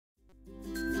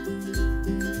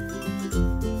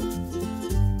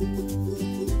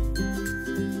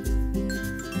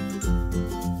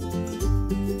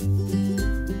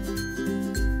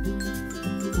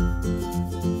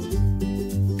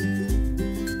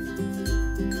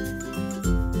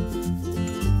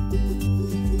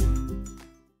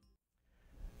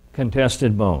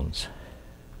Contested Bones,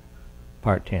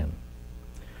 Part 10.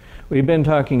 We've been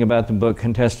talking about the book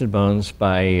Contested Bones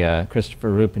by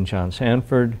Christopher Rupe and John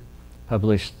Sanford,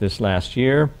 published this last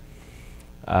year.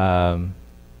 It's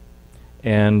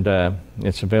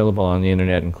available on the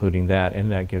internet, including that,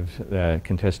 and that gives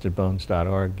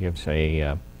contestedbones.org gives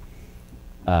a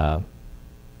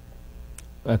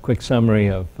quick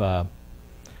summary of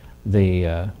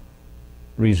the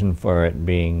reason for it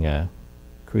being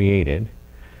created.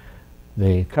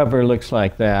 The cover looks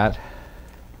like that.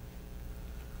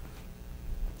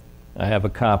 I have a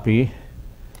copy.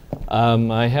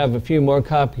 I have a few more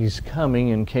copies coming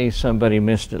in case somebody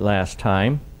missed it last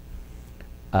time.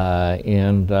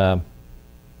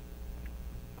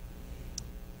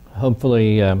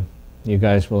 Hopefully you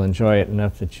guys will enjoy it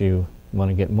enough that you want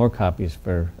to get more copies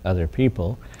for other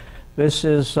people. This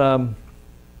is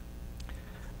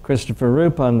Christopher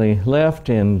Rupe on the left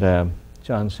and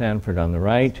John Sanford on the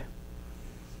right.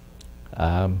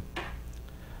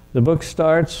 The book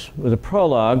starts with a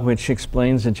prologue which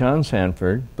explains that John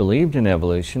Sanford believed in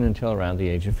evolution until around the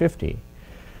age of 50,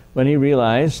 when he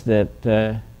realized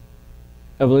that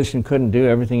evolution couldn't do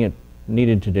everything it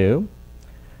needed to do,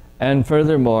 and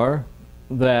furthermore,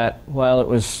 that while it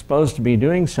was supposed to be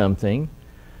doing something,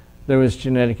 there was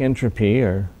genetic entropy,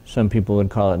 or some people would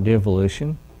call it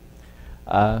de-evolution,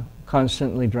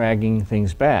 constantly dragging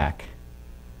things back.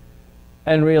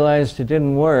 And realized it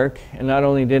didn't work, and not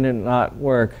only did it not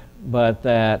work, but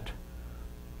that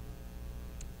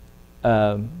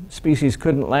species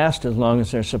couldn't last as long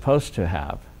as they're supposed to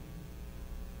have.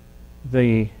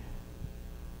 He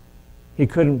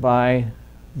couldn't buy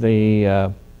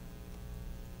the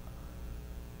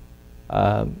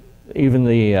even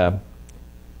the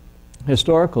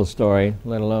historical story,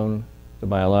 let alone the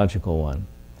biological one.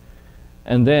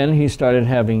 And then he started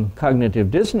having cognitive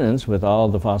dissonance with all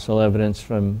the fossil evidence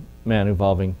from man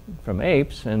evolving from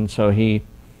apes, and so he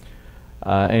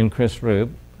and Chris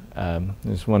Rupe,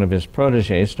 is one of his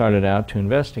proteges, started out to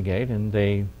investigate, and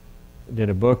they did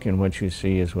a book in which you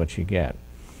see is what you get.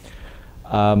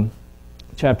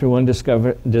 Chapter 1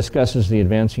 discusses the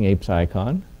advancing apes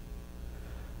icon,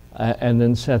 and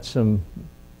then sets some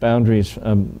boundaries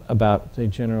about the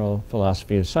general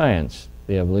philosophy of science,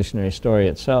 the evolutionary story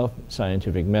itself,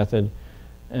 scientific method,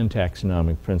 and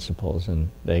taxonomic principles, and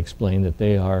they explain that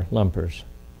they are lumpers.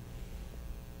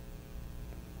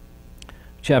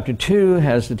 Chapter 2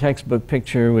 has the textbook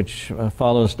picture which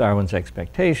follows Darwin's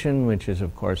expectation, which is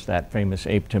of course that famous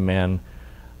ape to man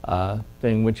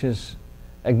thing, which is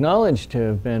acknowledged to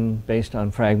have been based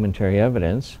on fragmentary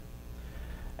evidence,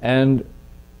 and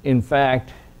in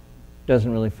fact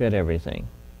doesn't really fit everything.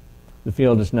 The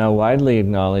field is now widely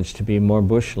acknowledged to be more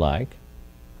bush-like,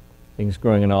 things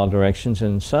growing in all directions,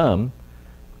 and some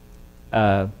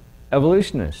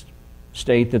evolutionists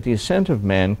state that the ascent of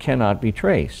man cannot be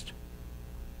traced.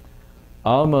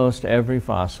 Almost every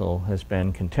fossil has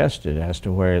been contested as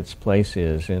to where its place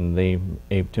is in the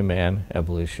ape-to-man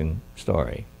evolution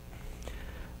story.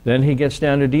 Then he gets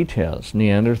down to details.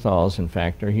 Neanderthals, in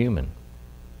fact, are human.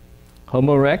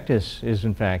 Homo erectus is,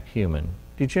 in fact, human.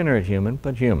 Degenerate human,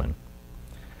 but human.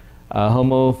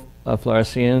 Homo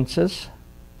floresiensis,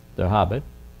 the hobbit,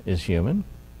 is human.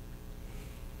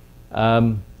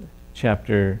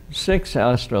 Chapter 6,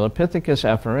 Australopithecus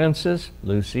afarensis,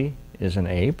 Lucy, is an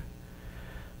ape.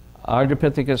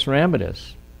 Ardipithecus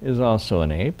ramidus is also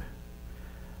an ape.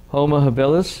 Homo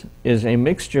habilis is a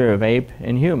mixture of ape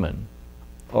and human.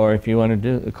 Or if you want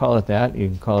to call it that, you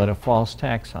can call it a false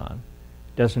taxon.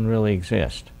 It doesn't really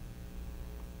exist.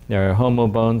 There are Homo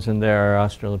bones and there are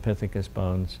Australopithecus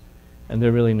bones, and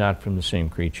they're really not from the same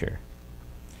creature.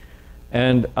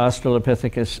 And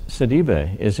Australopithecus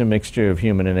sediba is a mixture of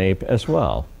human and ape as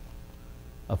well,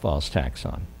 a false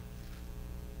taxon.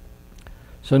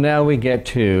 So now we get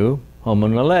to Homo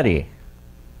naledi,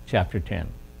 chapter 10.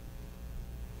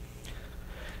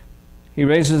 He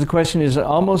raises the question, is it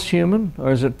almost human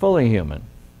or is it fully human?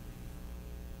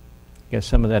 I guess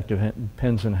some of that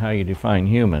depends on how you define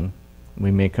human.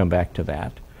 We may come back to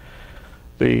that.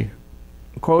 The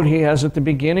quote he has at the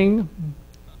beginning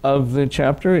of the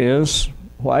chapter is,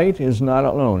 "White is not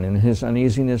alone in his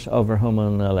uneasiness over Homo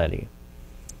naledi.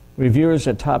 Reviewers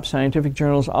at top scientific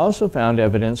journals also found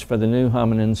evidence for the new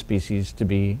hominin species to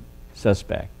be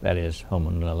suspect, that is,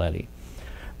 Homo naledi.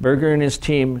 Berger and his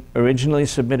team originally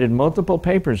submitted multiple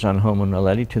papers on Homo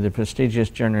naledi to the prestigious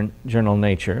journal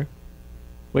Nature,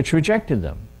 which rejected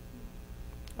them."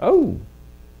 Oh!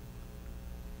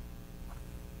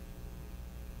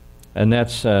 And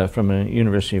that's from a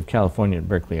University of California at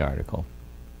Berkeley article.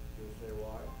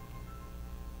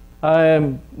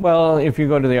 Well, if you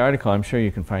go to the article, I'm sure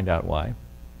you can find out why.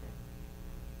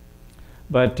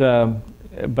 But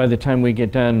by the time we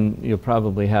get done, you'll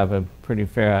probably have a pretty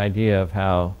fair idea of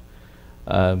how,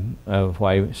 of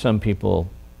why some people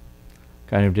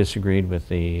kind of disagreed with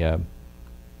the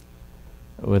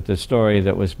story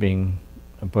that was being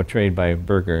portrayed by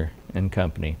Berger and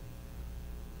company.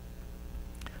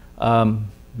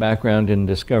 Background and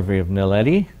discovery of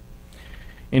Naledi.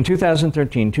 In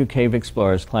 2013, 2 cave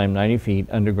explorers climbed 90 feet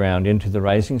underground into the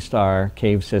Rising Star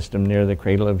cave system near the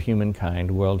Cradle of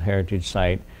Humankind World Heritage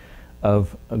Site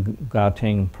of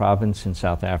Gauteng province in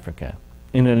South Africa.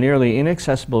 In a nearly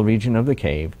inaccessible region of the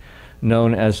cave,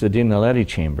 known as the Naledi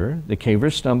chamber, the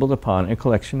cavers stumbled upon a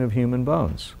collection of human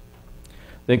bones.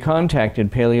 They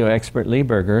contacted paleo expert Lee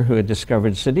Berger, who had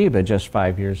discovered Sediba just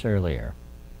 5 years earlier.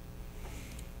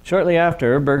 Shortly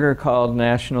after, Berger called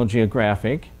National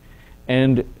Geographic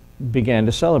and began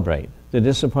to celebrate. The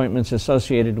disappointments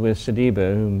associated with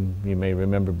Sediba, whom you may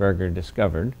remember Berger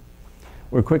discovered,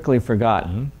 were quickly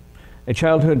forgotten. A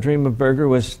childhood dream of Berger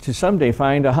was to someday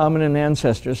find a hominin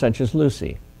ancestor such as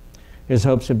Lucy. His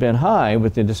hopes had been high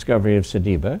with the discovery of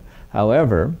Sediba.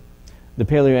 However, the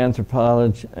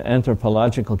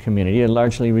paleoanthropological community had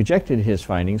largely rejected his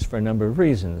findings for a number of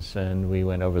reasons, and we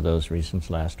went over those reasons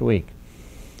last week.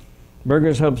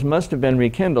 Berger's hopes must have been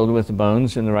rekindled with the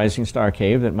bones in the Rising Star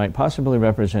cave that might possibly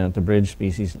represent the bridge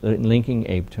species linking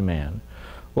ape to man.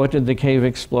 What did the cave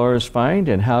explorers find,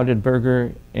 and how did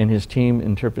Berger and his team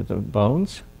interpret the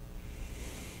bones?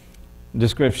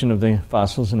 Description of the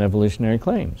fossils and evolutionary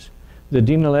claims. The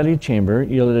Naledi chamber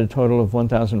yielded a total of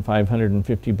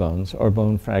 1,550 bones, or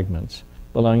bone fragments,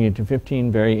 belonging to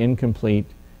 15 very incomplete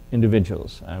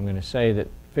individuals. I'm going to say that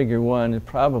figure 1 is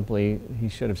probably, he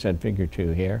should have said figure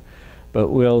 2 here, but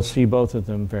we'll see both of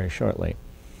them very shortly.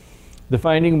 The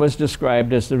finding was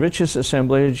described as the richest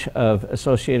assemblage of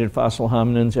associated fossil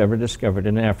hominins ever discovered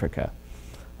in Africa.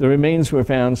 The remains were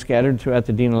found scattered throughout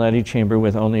the Naledi chamber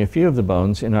with only a few of the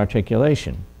bones in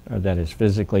articulation, or that is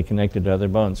physically connected to other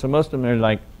bones. So most of them are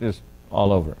like just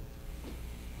all over.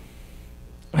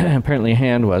 Apparently a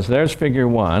hand was. There's figure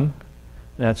 1.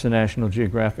 That's the National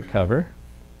Geographic cover.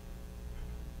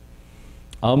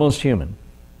 Almost human.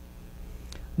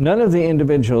 None of the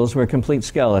individuals were complete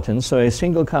skeletons, so a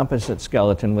single composite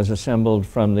skeleton was assembled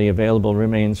from the available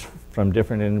remains from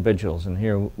different individuals, and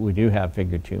here we do have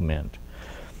figure 2 meant.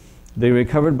 The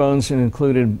recovered bones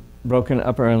included broken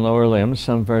upper and lower limbs,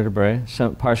 some vertebrae,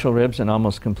 some partial ribs, and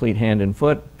almost complete hand and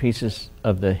foot, pieces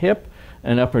of the hip,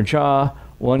 an upper jaw,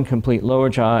 1 complete lower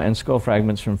jaw, and skull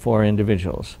fragments from 4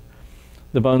 individuals.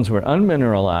 The bones were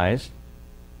unmineralized.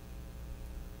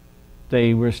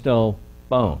 They were still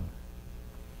bone.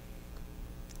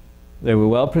 They were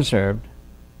well preserved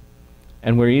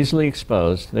and were easily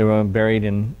exposed. They were buried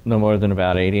in no more than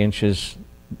about 80 inches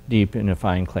deep in a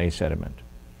fine clay sediment.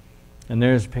 And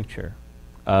there's a picture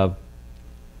of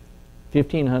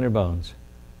 1,500 bones.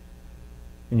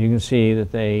 And you can see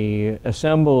that they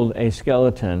assembled a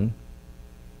skeleton.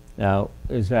 Now,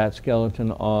 is that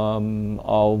skeleton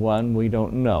all one? We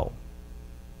don't know.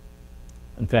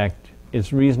 In fact,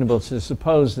 it's reasonable to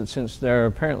suppose that since there are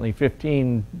apparently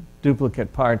 15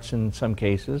 duplicate parts in some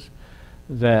cases,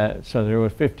 so there were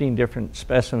 15 different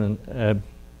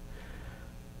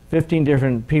 15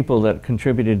 different people that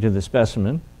contributed to the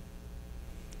specimen.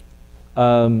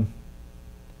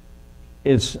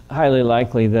 It's highly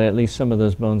likely that at least some of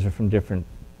those bones are from different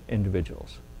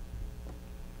individuals.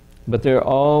 But they're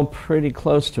all pretty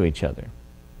close to each other.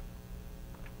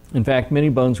 In fact, many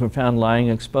bones were found lying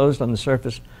exposed on the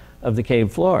surface of the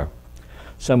cave floor.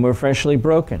 Some were freshly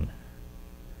broken.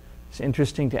 It's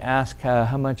interesting to ask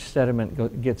how much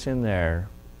sediment gets in there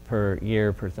per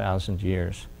year, per 1,000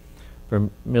 years, per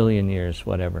million years,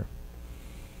 whatever.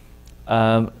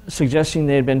 Suggesting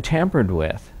they had been tampered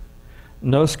with.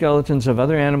 No skeletons of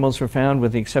other animals were found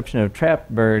with the exception of a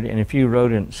trapped bird and a few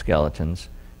rodent skeletons,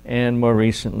 and more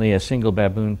recently a single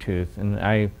baboon tooth. And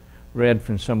I read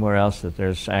from somewhere else that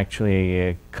there's actually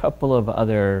a couple of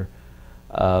other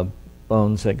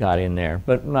bones that got in there,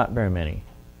 but not very many.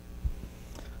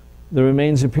 The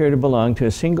remains appear to belong to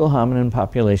a single hominin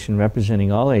population representing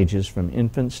all ages from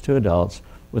infants to adults,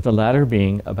 with the latter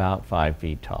being about 5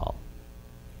 feet tall.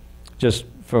 Just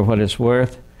for what it's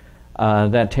worth,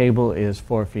 that table is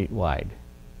 4 feet wide,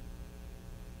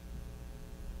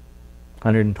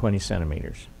 120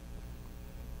 centimeters.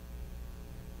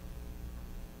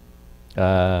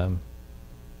 No,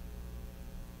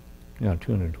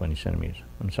 220 centimeters.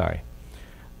 I'm sorry.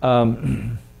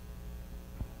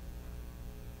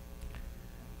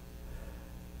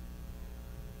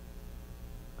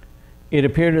 It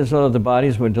appeared as though the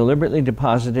bodies were deliberately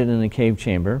deposited in the cave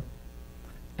chamber.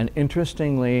 And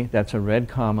interestingly, that's a red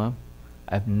comma.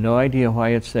 I have no idea why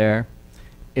it's there.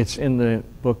 It's in the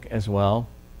book as well.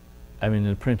 I mean,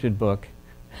 the printed book.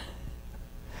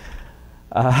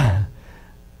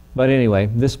 But anyway,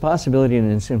 this possibility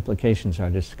and its implications are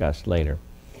discussed later.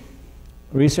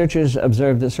 Researchers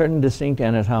observed that certain distinct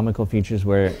anatomical features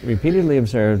were repeatedly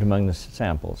observed among the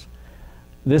samples.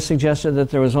 This suggested that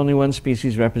there was only one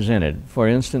species represented. For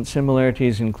instance,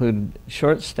 similarities included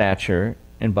short stature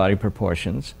and body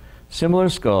proportions, similar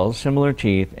skulls, similar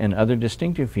teeth, and other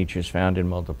distinctive features found in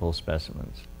multiple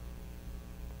specimens.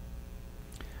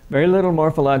 Very little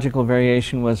morphological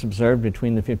variation was observed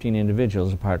between the 15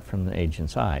 individuals apart from the age and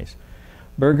size.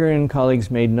 Berger and colleagues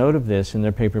made note of this in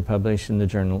their paper published in the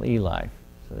journal eLife.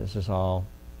 So this is all,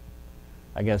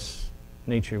 I guess,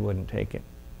 nature wouldn't take it.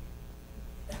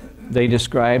 They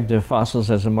described the fossils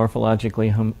as a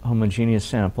morphologically homogeneous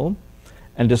sample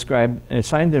and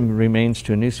assigned the remains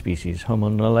to a new species, Homo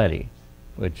naledi,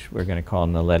 which we're going to call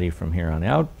naledi from here on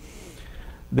out.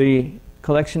 The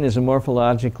collection is a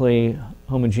morphologically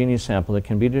homogeneous sample that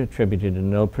can be attributed to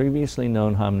no previously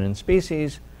known hominin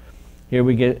species. Here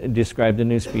we describe the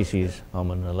new species,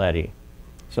 Homo naledi.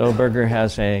 So Berger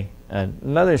has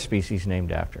another species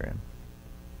named after him,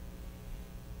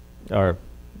 or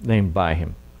named by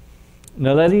him.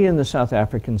 Naledi in the South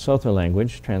African Sotho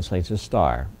language translates as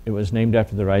star. It was named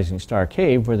after the rising star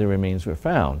cave where the remains were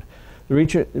found.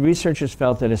 The researchers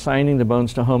felt that assigning the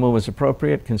bones to Homo was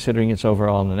appropriate, considering its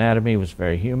overall anatomy was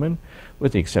very human,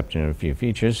 with the exception of a few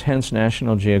features, hence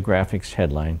National Geographic's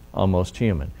headline, Almost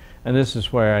Human. And this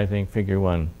is where I think Figure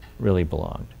 1 really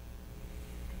belonged.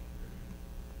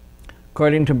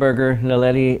 According to Berger,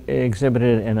 Naledi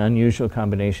exhibited an unusual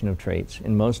combination of traits.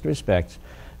 In most respects,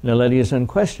 Naledi is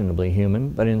unquestionably human,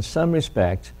 but in some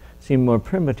respects seemed more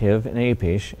primitive and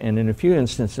apish, and in a few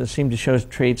instances seemed to show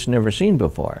traits never seen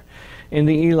before. In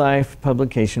the eLife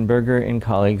publication, Berger and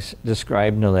colleagues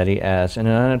described Naledi as an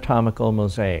anatomical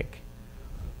mosaic.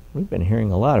 We've been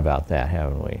hearing a lot about that,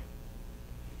 haven't we?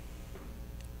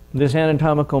 This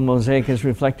anatomical mosaic is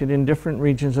reflected in different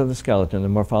regions of the skeleton. The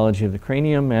morphology of the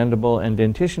cranium, mandible, and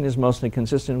dentition is mostly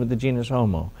consistent with the genus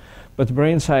Homo, but the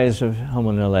brain size of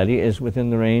Homo naledi is within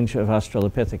the range of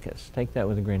Australopithecus. Take that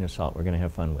with a grain of salt. We're going to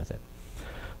have fun with it.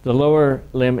 The lower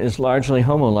limb is largely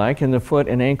Homo-like, and the foot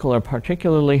and ankle are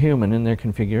particularly human in their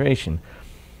configuration.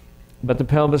 But the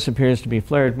pelvis appears to be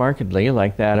flared markedly,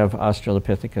 like that of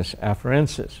Australopithecus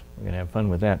afarensis. We're going to have fun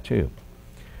with that, too.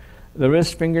 The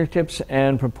wrist fingertips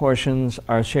and proportions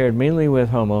are shared mainly with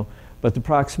Homo, but the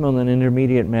proximal and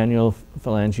intermediate manual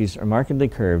phalanges are markedly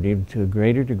curved, even to a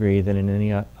greater degree than in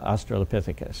any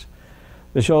Australopithecus.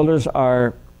 The shoulders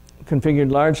are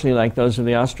configured largely like those of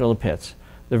the Australopiths.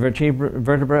 The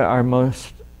vertebrae are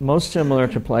most similar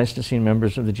to Pleistocene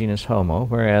members of the genus Homo,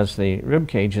 whereas the rib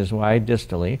cage is wide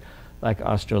distally, like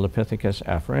Australopithecus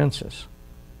afarensis.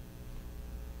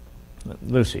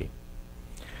 Lucy.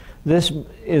 This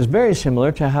is very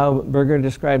similar to how Berger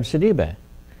described Sediba,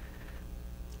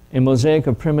 a mosaic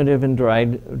of primitive and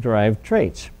derived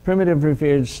traits. Primitive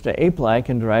refers to ape-like,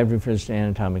 and derived refers to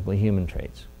anatomically human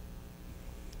traits.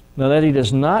 Naledi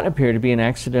does not appear to be an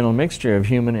accidental mixture of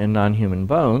human and non-human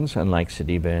bones, unlike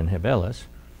Sediba and Hebelis.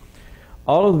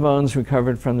 All of the bones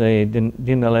recovered from the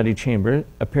Naledi chamber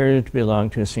appear to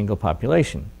belong to a single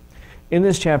population. In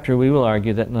this chapter, we will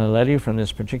argue that Naledi from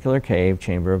this particular cave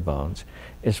chamber of bones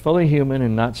is fully human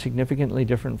and not significantly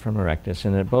different from Erectus,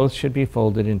 and that both should be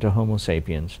folded into Homo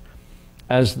sapiens,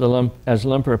 as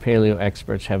lumper paleo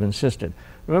experts have insisted.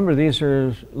 Remember,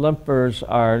 lumpers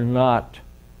are not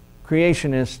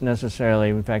creationists necessarily.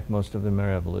 In fact, most of them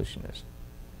are evolutionists.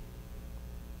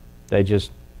 They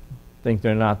just think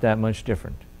they're not that much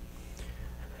different.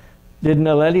 Did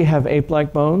Naledi have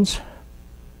ape-like bones?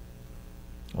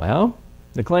 Well,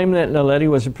 the claim that Naledi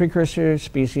was a precursor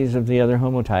species of the other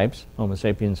Homo types, Homo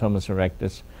sapiens, Homo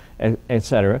erectus,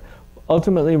 etc.,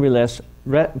 ultimately rests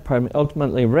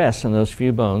on those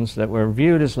few bones that were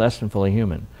viewed as less than fully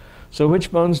human. So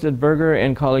which bones did Berger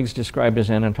and colleagues describe as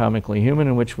anatomically human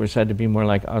and which were said to be more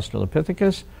like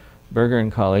Australopithecus? Berger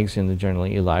and colleagues in the journal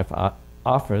eLife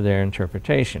offer their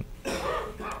interpretation.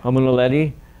 Homo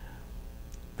naledi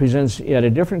presents yet a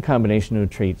different combination of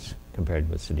traits compared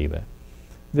with Sediba.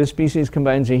 This species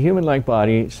combines a human-like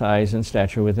body size and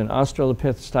stature with an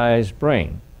Australopith-sized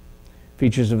brain.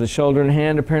 Features of the shoulder and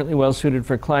hand apparently well suited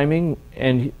for climbing,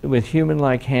 and with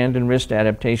human-like hand and wrist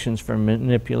adaptations for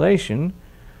manipulation.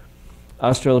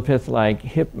 Australopith-like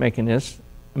hip mechanics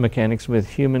with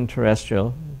human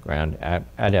terrestrial ground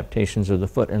adaptations of the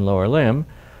foot and lower limb.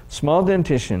 Small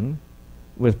dentition,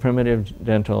 with primitive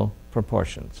dental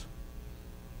proportions.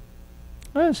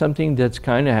 Something that's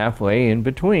kind of halfway in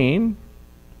between,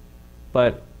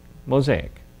 but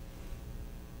mosaic.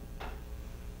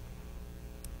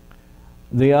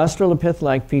 The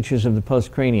Australopith-like features of the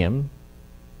postcranium,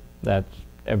 that's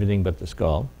everything but the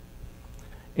skull,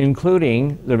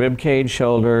 including the rib cage,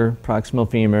 shoulder, proximal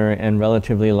femur, and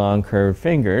relatively long curved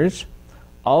fingers,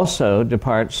 also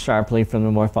depart sharply from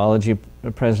the morphology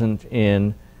present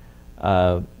in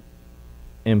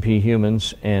MP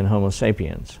humans and Homo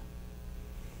sapiens.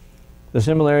 The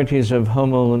similarities of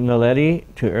Homo naledi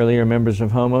to earlier members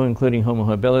of Homo, including Homo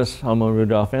habilis, Homo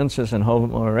rudolfensis, and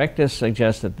Homo erectus,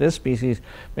 suggest that this species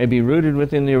may be rooted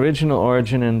within the original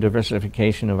origin and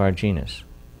diversification of our genus.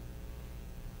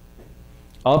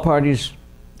 All parties,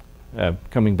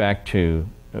 coming back to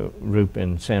Rupe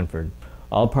and Sanford,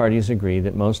 all parties agree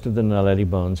that most of the naledi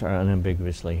bones are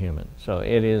unambiguously human. So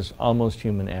it is almost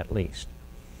human at least.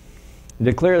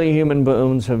 The clearly human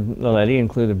bones of naledi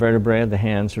include the vertebrae, the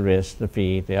hands, the wrists, the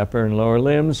feet, the upper and lower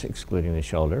limbs, excluding the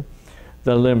shoulder,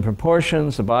 the limb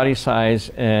proportions, the body size,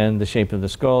 and the shape of the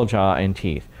skull, jaw, and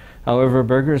teeth. However,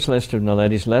 Berger's list of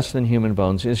naledi's less than human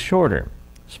bones is shorter.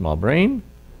 Small brain,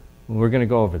 we're going to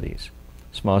go over these.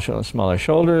 Smaller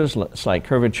shoulders, slight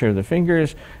curvature of the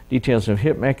fingers, details of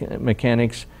hip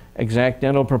mechanics, exact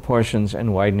dental proportions,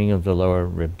 and widening of the lower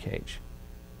rib cage.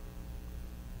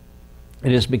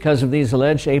 It is because of these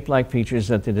alleged ape-like features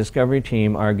that the discovery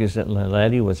team argues that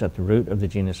naledi was at the root of the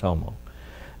genus Homo.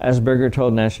 As Berger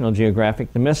told National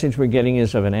Geographic, the message we're getting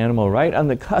is of an animal right on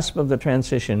the cusp of the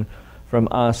transition from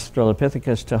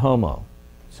Australopithecus to Homo.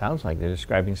 Sounds like they're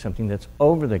describing something that's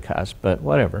over the cusp, but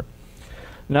whatever.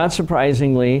 Not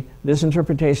surprisingly, this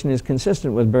interpretation is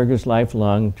consistent with Berger's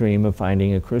lifelong dream of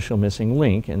finding a crucial missing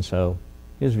link, and so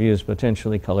his view is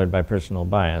potentially colored by personal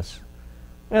bias,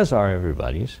 as are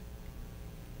everybody's.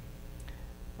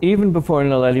 Even before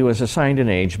naledi was assigned an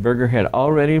age, Berger had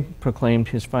already proclaimed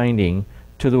his finding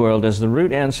to the world as the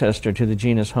root ancestor to the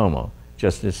genus Homo,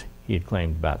 just as he had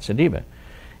claimed about Sediba.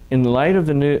 In the light of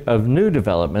new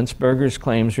developments, Berger's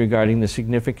claims regarding the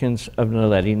significance of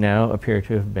naledi now appear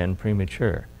to have been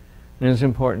premature. And it's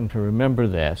important to remember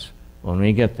this when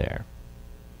we get there.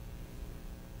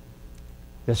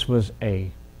 This was a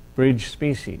bridge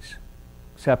species,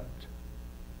 except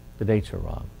the dates are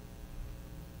wrong.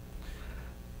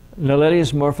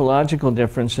 Naledi's morphological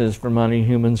differences from modern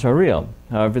humans are real.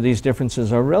 However, these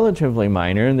differences are relatively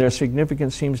minor, and their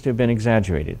significance seems to have been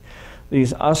exaggerated.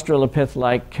 These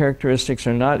Australopith-like characteristics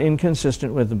are not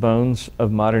inconsistent with the bones of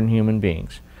modern human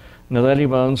beings. Naledi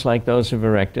bones, like those of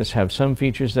Erectus, have some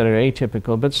features that are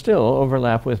atypical, but still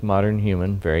overlap with modern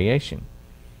human variation.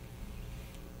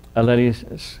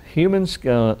 Naledi's human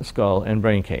skull and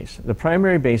brain case. The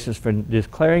primary basis for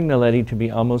declaring naledi to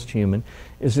be almost human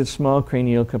is its small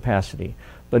cranial capacity,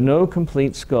 but no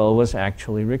complete skull was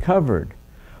actually recovered.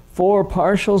 4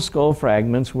 partial skull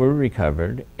fragments were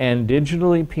recovered and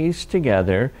digitally pieced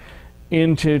together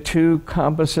into 2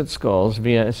 composite skulls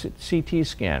via a CT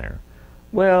scanner.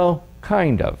 Well,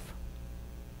 kind of.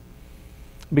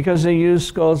 Because they used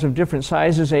skulls of different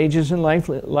sizes, ages, and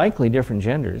likely different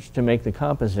genders to make the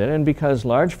composite, and because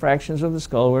large fractions of the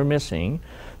skull were missing,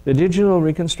 the digital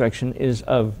reconstruction is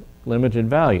of limited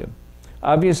value.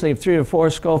 Obviously, if 3 or 4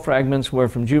 skull fragments were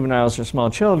from juveniles or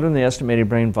small children, the estimated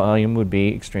brain volume would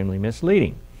be extremely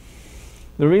misleading.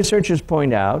 The researchers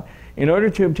point out, in order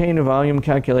to obtain a volume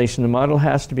calculation, the model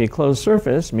has to be a closed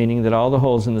surface, meaning that all the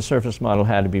holes in the surface model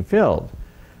had to be filled.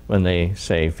 When they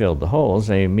say filled the holes,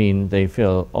 they mean they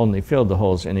only filled the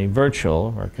holes in a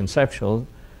virtual or conceptual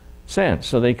sense.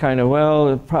 So they kind of, well,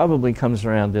 it probably comes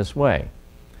around this way.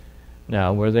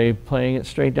 Now, were they playing it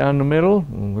straight down the middle?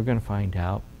 Well, we're going to find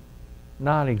out.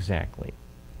 Not exactly.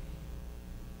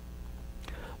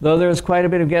 Though there is quite a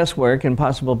bit of guesswork and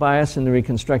possible bias in the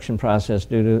reconstruction process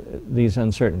due to these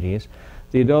uncertainties,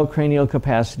 the adult cranial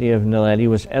capacity of naledi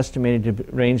was estimated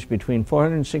to range between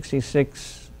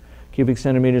 466 cubic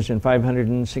centimeters and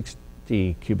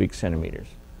 560 cubic centimeters.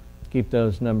 Keep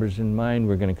those numbers in mind,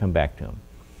 we're going to come back to them.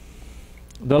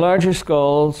 The larger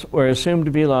skulls were assumed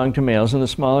to belong to males and the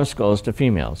smaller skulls to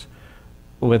females,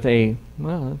 with a,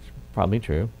 well, that's probably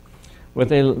true, with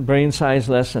a brain size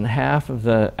less than half of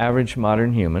the average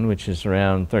modern human, which is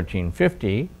around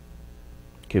 1350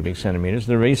 cubic centimeters.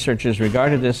 The researchers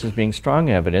regarded this as being strong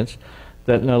evidence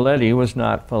that naledi was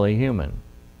not fully human.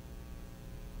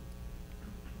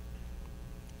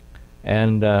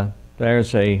 And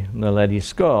there's a naledi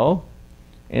skull,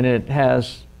 and it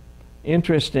has,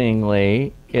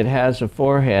 interestingly, it has a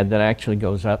forehead that actually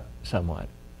goes up somewhat.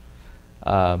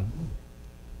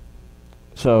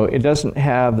 So it doesn't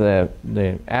have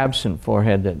the absent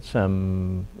forehead that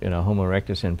some, Homo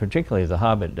erectus and particularly the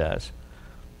hobbit does.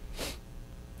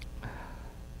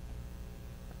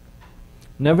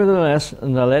 Nevertheless,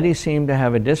 naledi seem to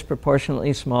have a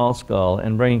disproportionately small skull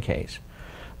and brain case.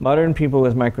 Modern people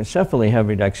with microcephaly have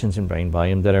reductions in brain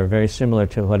volume that are very similar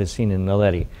to what is seen in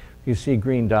naledi. If you see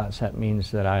green dots, that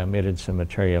means that I omitted some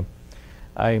material.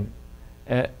 I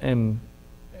am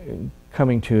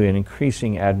coming to an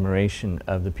increasing admiration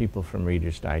of the people from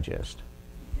Reader's Digest.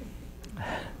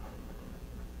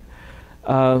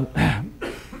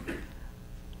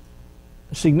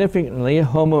 Significantly,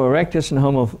 Homo erectus and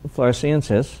Homo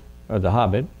floresiensis, or the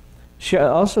hobbit,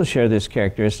 also share this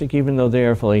characteristic even though they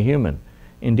are fully human.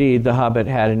 Indeed, the hobbit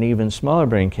had an even smaller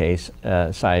brain case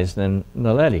size than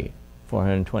naledi,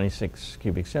 426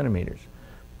 cubic centimeters,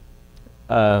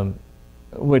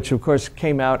 which of course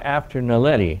came out after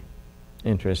naledi,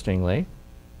 interestingly.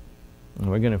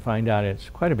 And we're going to find out it's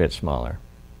quite a bit smaller.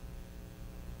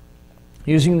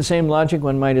 Using the same logic,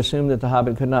 one might assume that the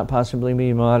hobbit could not possibly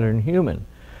be a modern human,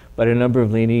 but a number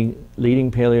of leading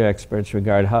paleo experts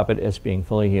regard hobbit as being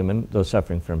fully human, though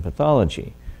suffering from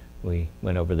pathology. We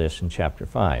went over this in Chapter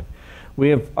 5. We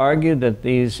have argued that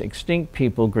these extinct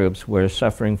people groups were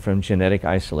suffering from genetic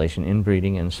isolation,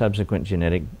 inbreeding, and subsequent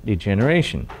genetic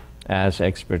degeneration, as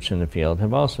experts in the field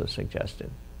have also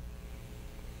suggested.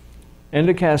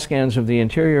 Endocast scans of the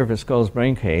interior of a skull's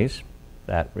brain case,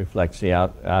 that reflects the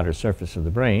outer surface of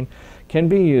the brain, can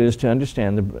be used to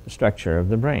understand the structure of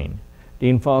the brain.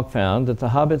 Dean Falk found that the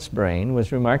hobbit's brain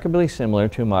was remarkably similar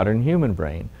to a modern human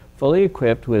brain, fully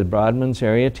equipped with Brodmann's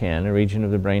Area 10, a region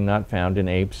of the brain not found in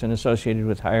apes and associated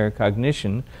with higher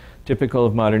cognition typical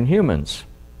of modern humans.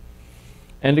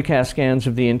 Endocast scans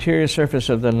of the interior surface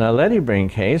of the naledi brain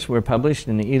case were published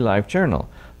in the eLife journal.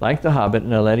 Like the hobbit,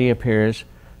 naledi appears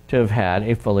to have had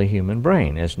a fully human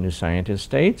brain, as New Scientist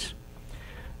states.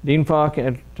 Dean Falk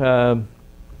at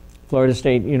Florida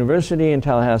State University in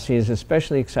Tallahassee is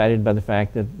especially excited by the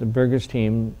fact that the Burgers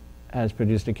team has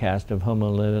produced a cast of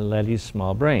Homo naledi's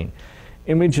small brain.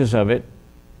 Images of it,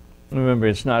 remember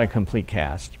it's not a complete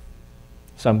cast.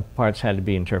 Some parts had to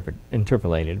be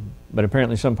interpolated, but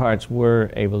apparently some parts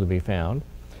were able to be found.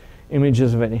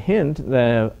 Images of it hint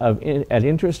at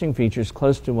interesting features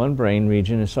close to one brain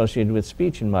region associated with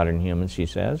speech in modern humans, she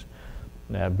says.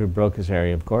 Broca's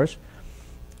area, of course.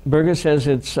 Burger says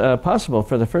it's possible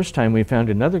for the first time we found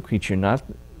another creature not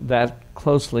that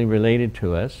closely related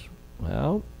to us,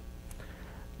 well,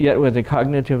 yet with a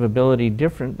cognitive ability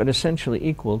different but essentially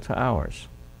equal to ours.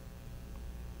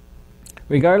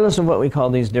 Regardless of what we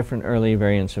call these different early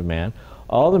variants of man,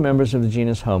 all the members of the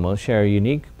genus Homo share a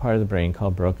unique part of the brain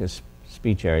called Broca's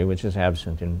speech area, which is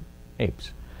absent in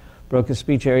apes. Broca's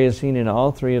speech area is seen in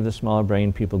all three of the smaller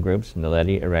brain people groups,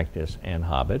 naledi, erectus, and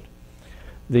hobbit.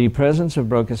 The presence of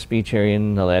Broca's speech area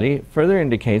in naledi further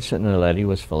indicates that naledi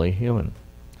was fully human.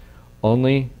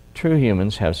 Only true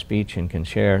humans have speech and can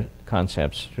share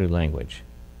concepts through language.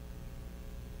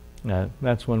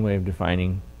 That's one way of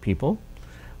defining people.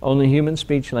 Only human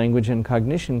speech, language, and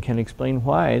cognition can explain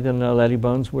why the naledi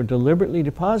bones were deliberately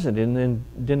deposited in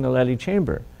the naledi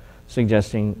chamber,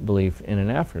 suggesting belief in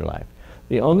an afterlife.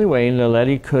 The only way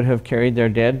naledi could have carried their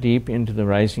dead deep into the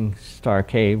rising star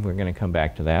cave, we're going to come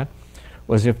back to that,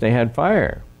 was if they had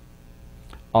fire.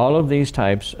 All of these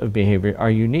types of behavior are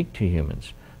unique to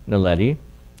humans. Naledi,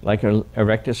 like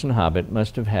erectus and hobbit,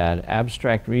 must have had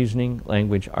abstract reasoning,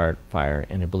 language, art, fire,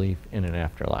 and a belief in an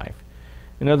afterlife.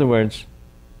 In other words,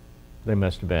 they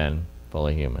must have been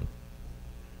fully human.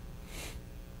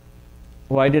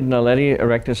 Why did naledi,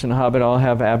 erectus, and hobbit all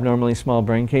have abnormally small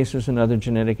brain cases and other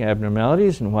genetic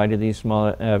abnormalities, and why did these small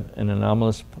and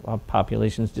anomalous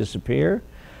populations disappear?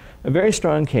 A very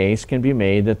strong case can be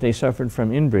made that they suffered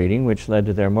from inbreeding, which led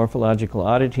to their morphological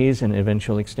oddities and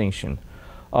eventual extinction.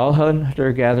 All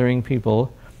hunter-gathering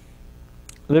people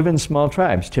live in small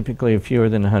tribes, typically of fewer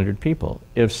than 100 people.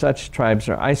 If such tribes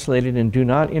are isolated and do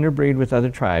not interbreed with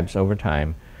other tribes over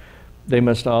time, they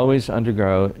must always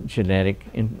undergo genetic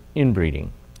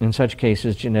inbreeding. In such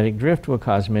cases, genetic drift will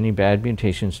cause many bad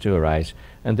mutations to arise,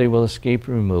 and they will escape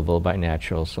removal by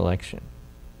natural selection.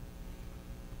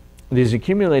 These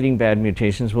accumulating bad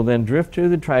mutations will then drift through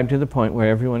the tribe to the point where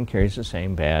everyone carries the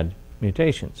same bad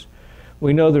mutations.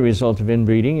 We know the result of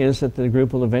inbreeding is that the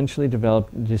group will eventually develop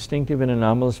distinctive and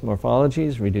anomalous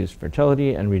morphologies, reduced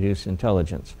fertility, and reduced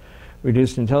intelligence.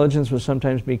 Reduced intelligence will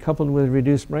sometimes be coupled with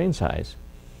reduced brain size.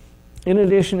 In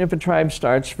addition, if a tribe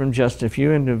starts from just a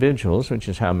few individuals, which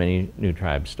is how many new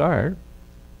tribes start,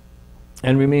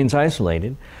 and remains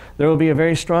isolated, there will be a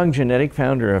very strong genetic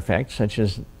founder effect, such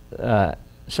as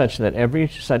such that every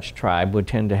such tribe would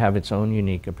tend to have its own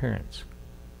unique appearance.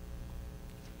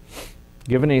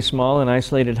 Given a small and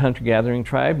isolated hunter-gathering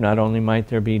tribe, not only might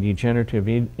there be degenerative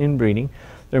inbreeding,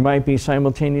 there might be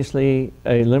simultaneously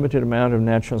a limited amount of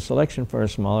natural selection for a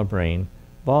smaller brain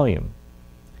volume.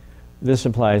 This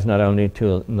applies not only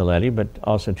to naledi, but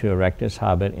also to erectus,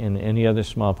 hobbit, and any other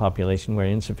small population where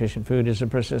insufficient food is a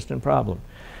persistent problem.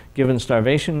 Given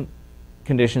starvation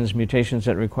conditions, mutations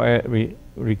that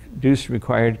reduce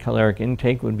required caloric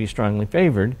intake would be strongly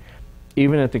favored,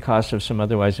 even at the cost of some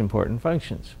otherwise important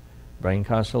functions. Brain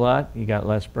costs a lot, you got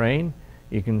less brain,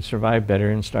 you can survive better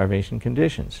in starvation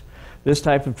conditions. This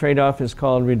type of trade-off is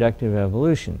called reductive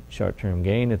evolution, short-term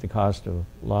gain at the cost of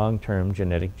long-term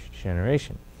genetic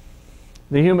generation.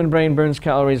 The human brain burns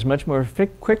calories much more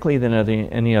quickly than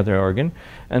any other organ,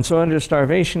 and so under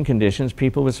starvation conditions,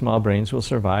 people with small brains will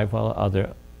survive while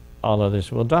all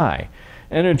others will die.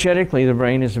 Energetically, the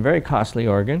brain is a very costly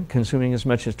organ, consuming as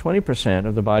much as 20%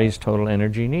 of the body's total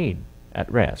energy need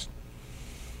at rest.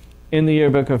 In the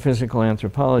Yearbook of Physical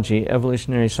Anthropology,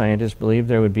 evolutionary scientists believe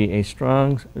there would be a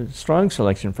strong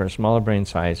selection for a smaller brain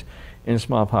size in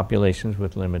small populations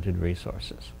with limited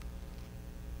resources.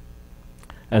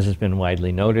 As has been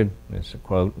widely noted, this is a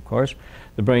quote, of course,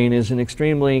 the brain is an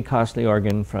extremely costly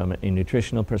organ from a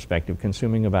nutritional perspective,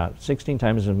 consuming about 16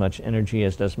 times as much energy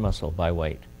as does muscle by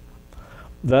weight.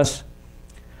 Thus,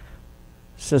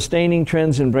 sustaining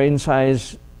trends in brain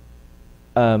size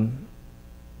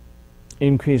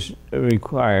increase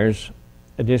requires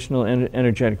additional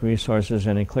energetic resources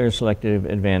and a clear selective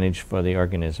advantage for the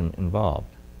organism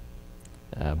involved.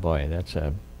 Boy, that's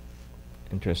an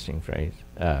interesting phrase.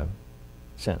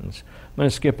 Sentence. I'm going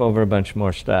to skip over a bunch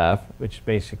more stuff, which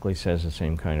basically says the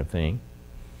same kind of thing.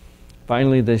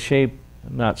 Finally, the shape,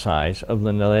 not size, of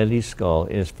the naledi skull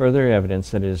is further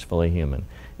evidence that it is fully human.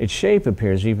 Its shape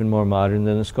appears even more modern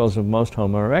than the skulls of most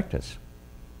Homo erectus.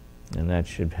 And that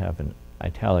should have an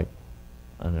italic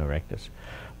on erectus.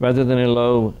 Rather than a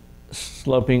low,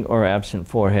 sloping, or absent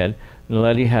forehead,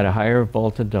 naledi had a higher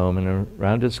vaulted dome and a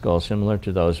rounded skull similar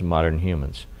to those of modern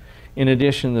humans. In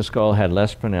addition, the skull had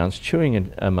less pronounced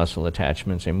chewing muscle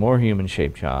attachments, a more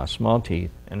human-shaped jaw, small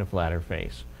teeth, and a flatter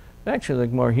face. It actually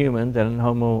looked more human than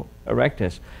Homo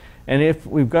erectus. And if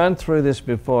we've gone through this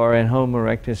before and Homo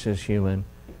erectus is human,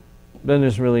 then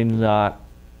there's really not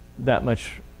that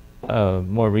much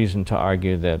more reason to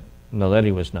argue that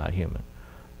naledi was not human.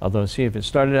 Although, see, if it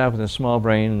started out with a small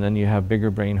brain, and then you have bigger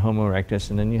brain Homo erectus,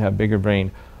 and then you have bigger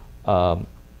brain Homo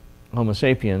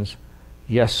sapiens,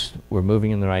 yes, we're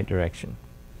moving in the right direction.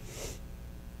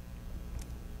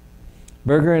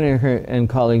 Berger and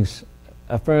colleagues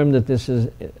affirm this in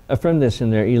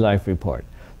their eLife report.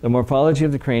 The morphology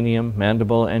of the cranium,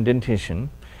 mandible, and dentition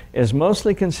is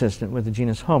mostly consistent with the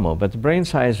genus Homo, but the brain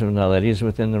size of naledi is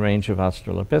within the range of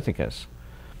Australopithecus.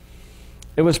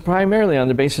 It was primarily on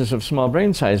the basis of small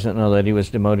brain size that naledi was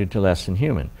demoted to less than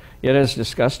human. Yet, as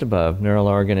discussed above, neural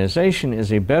organization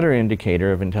is a better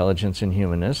indicator of intelligence and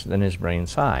humanness than is brain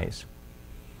size.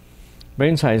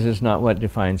 Brain size is not what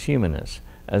defines humanness.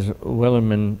 As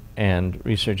Willerman and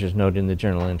researchers note in the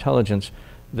journal Intelligence,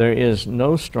 there is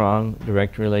no strong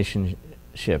direct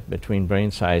relationship between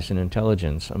brain size and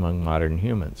intelligence among modern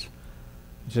humans,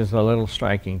 which is a little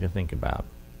striking to think about.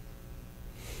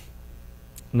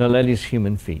 Naledi's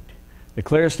human feet. The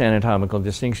clearest anatomical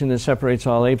distinction that separates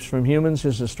all apes from humans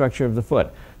is the structure of the foot.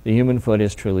 The human foot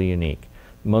is truly unique.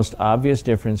 The most obvious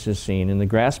difference is seen in the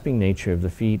grasping nature of the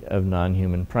feet of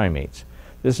non-human primates.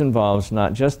 This involves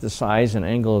not just the size and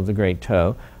angle of the great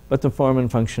toe, but the form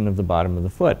and function of the bottom of the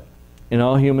foot. In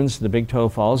all humans, the big toe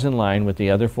falls in line with the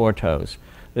other four toes.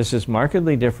 This is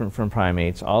markedly different from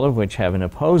primates, all of which have an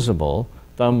opposable,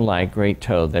 thumb-like great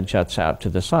toe that juts out to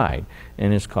the side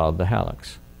and is called the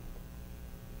hallux.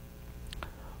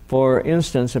 For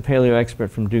instance, a paleo expert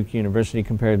from Duke University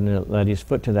compared naledi's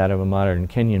foot to that of a modern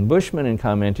Kenyan bushman and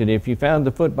commented, if you found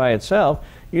the foot by itself,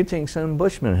 you'd think some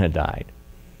bushman had died.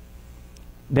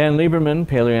 Dan Lieberman,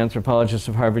 paleoanthropologist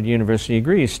of Harvard University,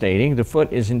 agrees, stating, the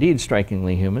foot is indeed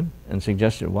strikingly human, and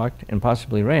suggests it walked and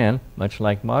possibly ran much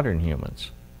like modern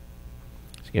humans.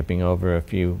 Skipping over a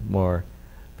few more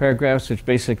paragraphs which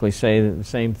basically say the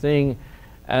same thing,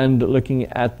 and looking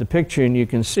at the picture, and you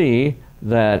can see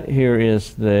that here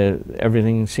is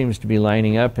everything seems to be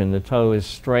lining up and the toe is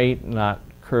straight, not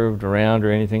curved around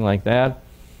or anything like that.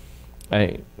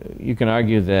 You can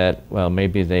argue that, well,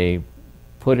 maybe they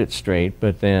put it straight,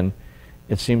 but then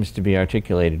it seems to be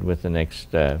articulated with the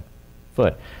next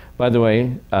foot. By the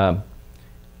way,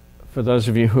 for those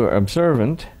of you who are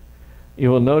observant,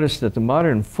 you will notice that the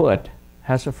modern foot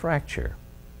has a fracture.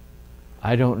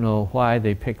 I don't know why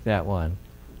they picked that one.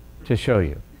 to show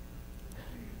you.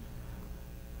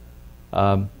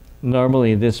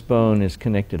 Normally this bone is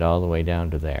connected all the way down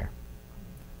to there.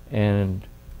 And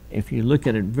if you look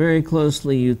at it very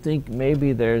closely, you think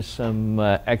maybe there's some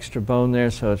extra bone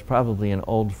there, so it's probably an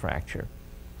old fracture.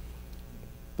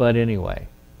 But anyway,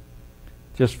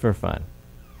 just for fun.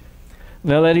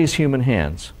 Naledi's human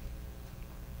hands.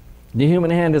 The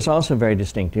human hand is also very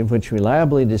distinctive, which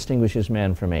reliably distinguishes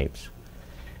man from apes.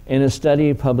 In a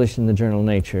study published in the journal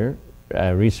Nature,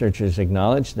 researchers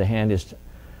acknowledged the hand is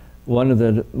one of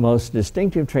the most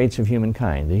distinctive traits of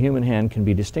humankind. The human hand can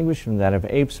be distinguished from that of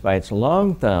apes by its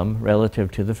long thumb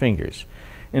relative to the fingers.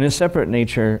 In a separate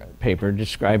Nature paper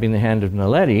describing the hand of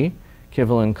Naledi,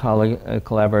 Kivel and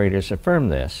collaborators affirm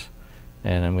this.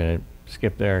 And I'm going to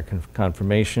skip their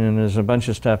confirmation, and there's a bunch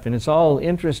of stuff, and it's all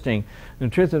interesting. The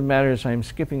truth of the matter is I'm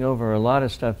skipping over a lot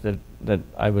of stuff that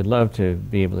I would love to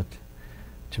be able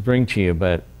to bring to you,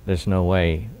 but there's no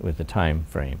way with the time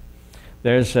frame.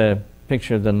 There's a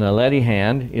picture of the Naledi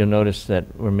hand. You'll notice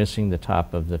that we're missing the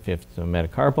top of the fifth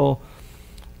metacarpal.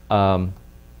 And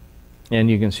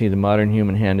you can see the modern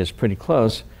human hand is pretty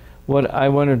close. What I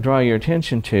want to draw your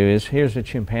attention to is here's a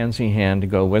chimpanzee hand to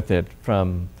go with it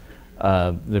from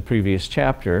the previous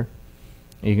chapter.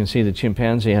 You can see the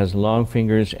chimpanzee has long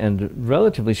fingers and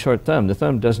relatively short thumb. The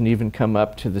thumb doesn't even come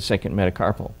up to the second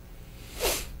metacarpal.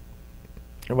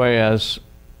 Whereas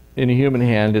in a human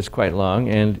hand it's quite long,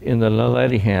 and in the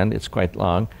Naledi hand it's quite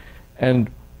long. And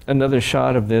another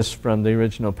shot of this from the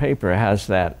original paper has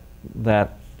that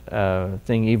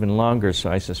thing even longer, so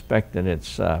I suspect that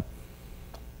it's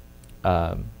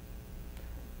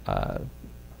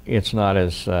not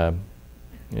as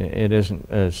it isn't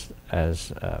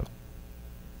as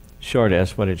short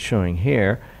as what it's showing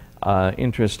here.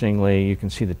 Interestingly, you can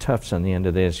see the tufts on the end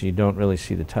of this. You don't really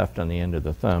see the tuft on the end of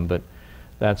the thumb, but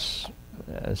that's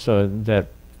so that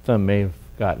thumb may have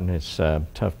gotten its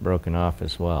tuft broken off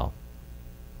as well.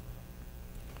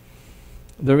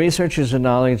 The researchers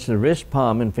acknowledge the wrist,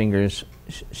 palm, and fingers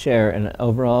share an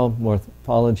overall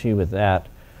morphology with that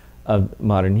of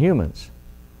modern humans.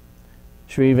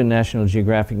 Shreve and National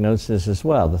Geographic notes this as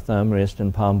well. The thumb, wrist,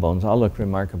 and palm bones all look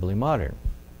remarkably modern.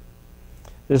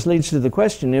 This leads to the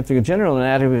question, if the general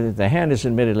anatomy of the hand is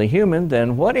admittedly human,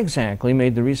 then what exactly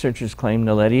made the researchers claim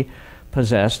Naledi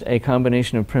possessed a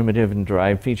combination of primitive and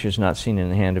derived features not seen in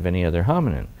the hand of any other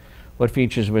hominin? What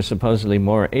features were supposedly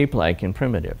more ape-like and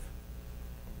primitive?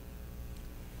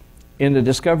 In the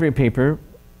discovery paper,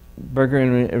 Berger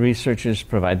and researchers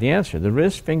provide the answer. The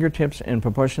wrist, fingertips, and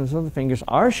proportions of the fingers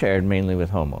are shared mainly with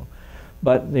Homo,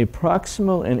 but the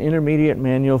proximal and intermediate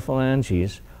manual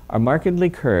phalanges are markedly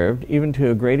curved, even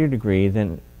to a greater degree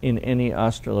than in any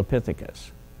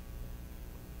Australopithecus.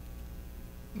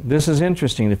 This is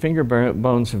interesting. The finger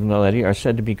bones of Naledi are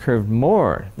said to be curved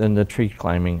more than the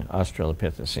tree-climbing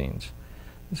Australopithecines.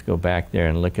 Let's go back there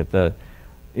and look at the,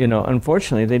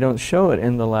 unfortunately, they don't show it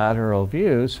in the lateral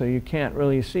view, so you can't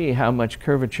really see how much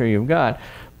curvature you've got.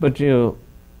 But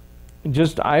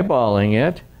just eyeballing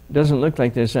it, doesn't look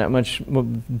like there's that much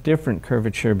different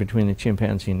curvature between the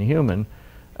chimpanzee and the human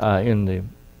in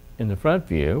the front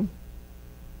view.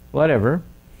 Whatever.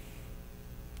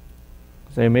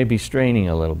 They may be straining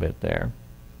a little bit there.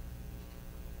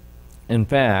 In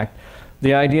fact,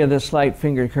 the idea that slight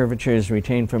finger curvature is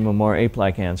retained from a more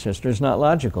ape-like ancestor is not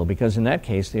logical, because in that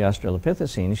case, the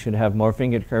Australopithecines should have more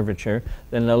finger curvature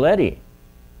than Naledi,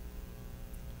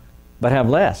 but have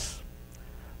less.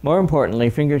 More importantly,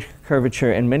 finger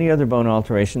curvature and many other bone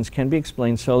alterations can be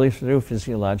explained solely through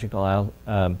physiological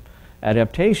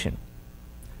adaptation.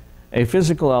 A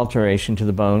physical alteration to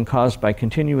the bone caused by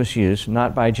continuous use,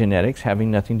 not by genetics,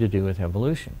 having nothing to do with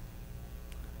evolution.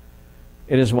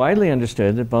 It is widely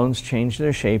understood that bones change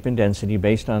their shape and density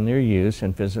based on their use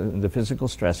and the physical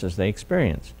stresses they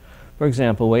experience. For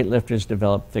example, weightlifters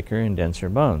develop thicker and denser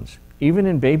bones. Even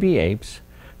in baby apes,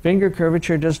 finger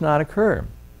curvature does not occur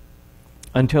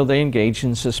until they engage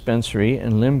in suspensory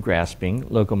and limb-grasping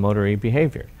locomotory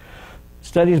behavior.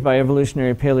 Studies by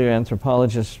evolutionary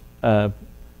paleoanthropologists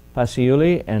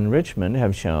Paciuli and Richmond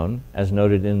have shown, as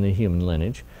noted in the human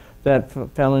lineage, that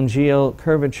phalangeal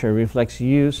curvature reflects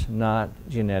use, not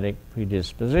genetic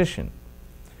predisposition.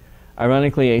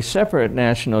 Ironically, a separate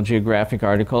National Geographic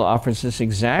article offers this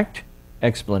exact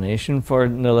explanation for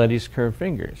Naledi's curved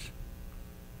fingers.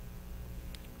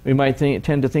 We might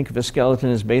tend to think of a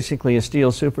skeleton as basically a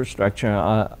steel superstructure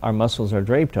our muscles are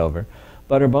draped over,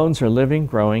 but our bones are living,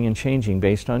 growing, and changing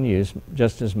based on use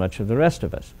just as much as the rest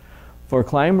of us. For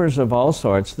climbers of all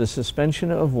sorts, the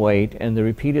suspension of weight and the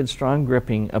repeated strong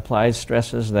gripping applies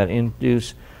stresses that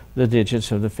induce the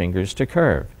digits of the fingers to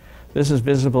curve. This is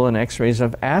visible in x-rays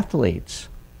of athletes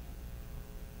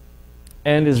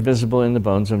and is visible in the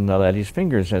bones of Naledi's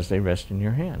fingers as they rest in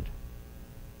your hand.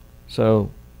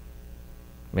 So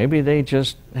maybe they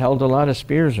just held a lot of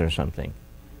spears or something.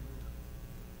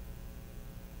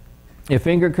 If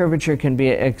finger curvature can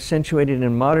be accentuated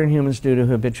in modern humans due to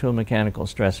habitual mechanical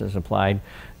stresses applied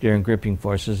during gripping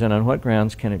forces, then on what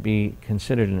grounds can it be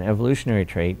considered an evolutionary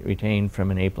trait retained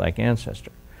from an ape-like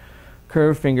ancestor?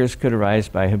 Curved fingers could arise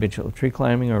by habitual tree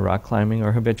climbing or rock climbing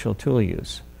or habitual tool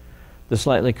use. The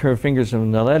slightly curved fingers of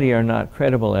Naledi are not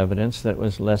credible evidence that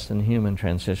was less than human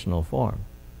transitional form.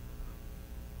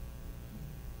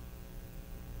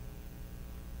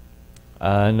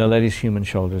 Naledi's human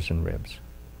shoulders and ribs.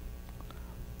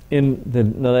 In the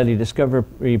Naledi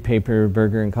discovery paper,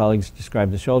 Berger and colleagues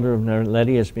described the shoulder of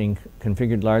Naledi as being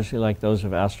configured largely like those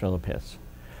of Australopiths,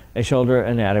 a shoulder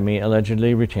anatomy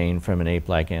allegedly retained from an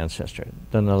ape-like ancestor.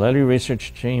 The Naledi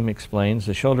research team explains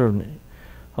the shoulder of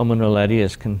Homo naledi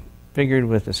is configured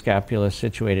with the scapula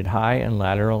situated high and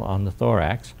lateral on the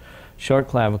thorax, short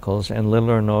clavicles, and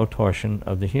little or no torsion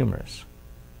of the humerus.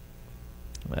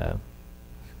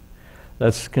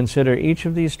 Let's consider each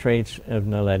of these traits of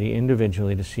Naledi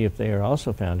individually to see if they are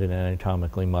also found in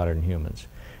anatomically modern humans.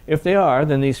 If they are,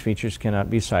 then these features cannot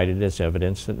be cited as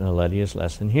evidence that Naledi is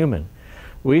less than human.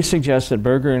 We suggest that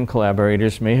Berger and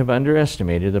collaborators may have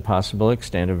underestimated the possible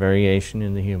extent of variation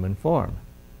in the human form.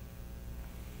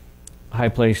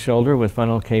 High-placed shoulder with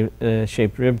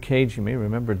funnel-shaped rib cage, you may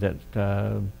remember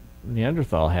that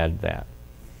Neanderthal had that.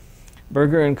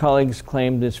 Berger and colleagues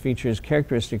claimed this feature is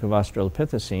characteristic of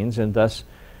Australopithecines and thus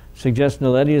suggest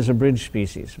Naledi is a bridge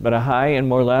species, but a high and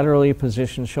more laterally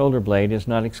positioned shoulder blade is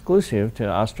not exclusive to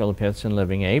Australopiths and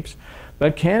living apes,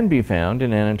 but can be found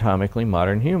in anatomically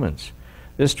modern humans.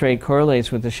 This trait correlates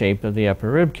with the shape of the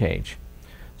upper rib cage.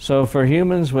 So for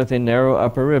humans with a narrow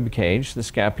upper rib cage, the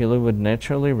scapula would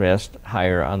naturally rest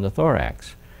higher on the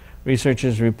thorax.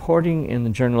 Researchers reporting in the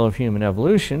Journal of Human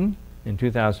Evolution in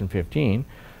 2015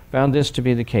 found this to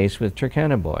be the case with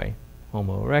Turcaniboi,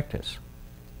 Homo erectus.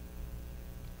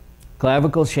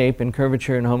 Clavicle shape and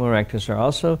curvature in Homo erectus are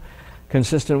also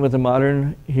consistent with a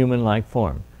modern human-like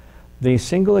form. The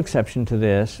single exception to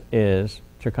this is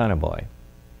Turcaniboi,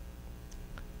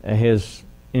 his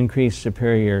increased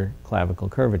superior clavicle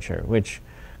curvature, which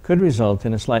could result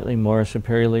in a slightly more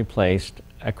superiorly placed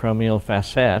acromial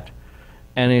facet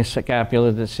and a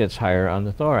scapula that sits higher on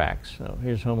the thorax. So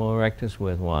here's Homo erectus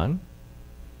with one.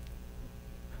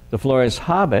 The Flores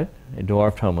hobbit, a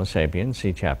dwarfed Homo sapien,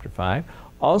 see Chapter 5,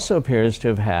 also appears to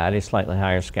have had a slightly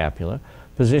higher scapula,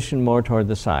 positioned more toward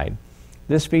the side.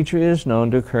 This feature is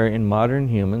known to occur in modern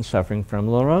humans suffering from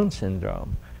Laron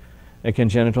syndrome, a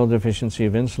congenital deficiency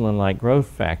of insulin-like growth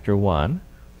factor 1,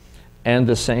 and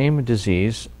the same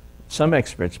disease some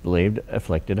experts believed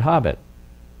afflicted hobbit.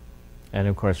 And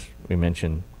of course, we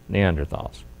mentioned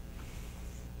Neanderthals.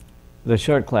 The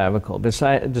short clavicle.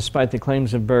 Despite the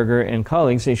claims of Berger and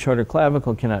colleagues, a shorter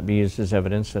clavicle cannot be used as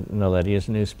evidence that Naledi is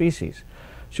a new species.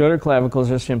 Shorter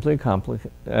clavicles are simply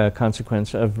a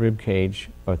consequence of rib cage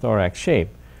or thorax shape,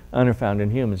 found in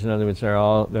humans. In other words, they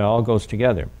all goes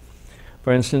together.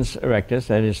 For instance, erectus,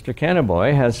 that is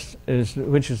Turcaniboi,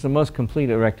 which is the most complete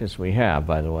erectus we have,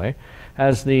 by the way,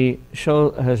 has a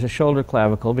shoulder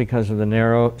clavicle because of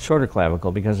the shorter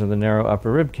clavicle because of the narrow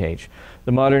upper rib cage.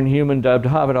 The modern human dubbed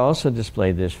hobbit also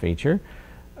displayed this feature.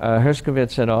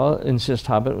 Herskovits et al. Insist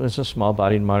hobbit was a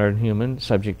small-bodied modern human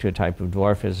subject to a type of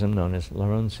dwarfism known as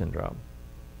Laron syndrome.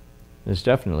 This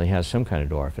definitely has some kind of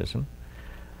dwarfism.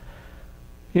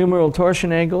 Humeral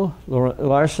torsion angle,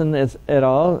 Larson et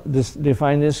al.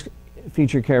 Define this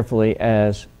feature carefully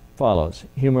as follows.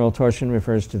 Humeral torsion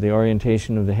refers to the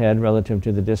orientation of the head relative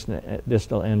to the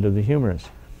distal end of the humerus.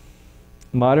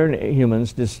 Modern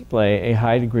humans display a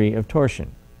high degree of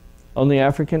torsion. Only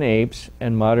African apes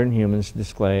and modern humans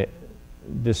display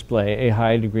a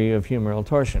high degree of humeral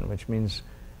torsion, which means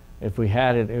if we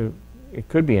had it, it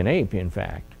could be an ape, in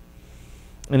fact.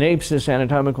 In apes, this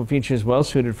anatomical feature is well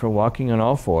suited for walking on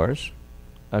all fours,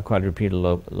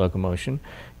 quadrupedal locomotion.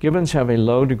 Gibbons have a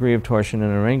low degree of torsion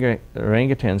and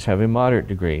orangutans have a moderate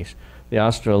degree. The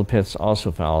Australopiths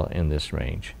also fall in this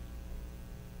range.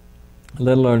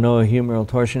 Little or no humeral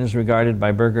torsion is regarded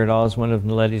by Berger et al. As one of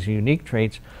Naledi's unique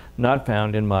traits not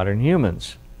found in modern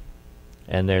humans.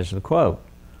 And there's the quote.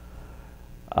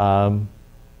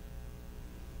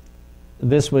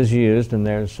 This was used, and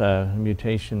there's a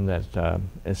mutation that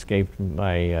escaped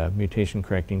my mutation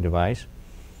correcting device.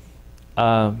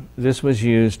 This was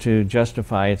used to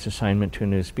justify its assignment to a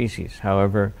new species.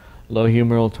 However, low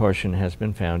humeral torsion has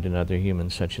been found in other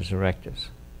humans such as erectus.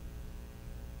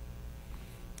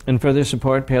 In further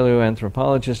support,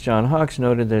 paleoanthropologist John Hawkes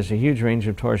noted there's a huge range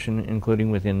of torsion, including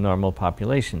within normal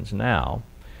populations now,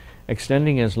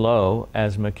 extending as low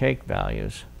as macaque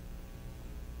values.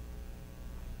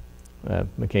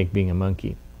 Macaque being a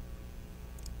monkey.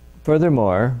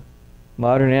 Furthermore,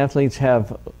 modern athletes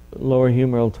have lower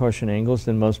humeral torsion angles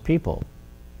than most people.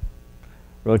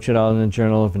 Roche et al. In the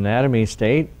Journal of Anatomy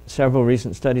state, several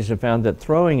recent studies have found that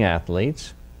throwing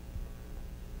athletes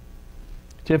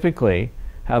typically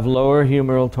have lower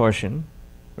humeral torsion,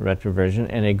 retroversion,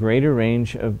 and a greater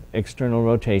range of external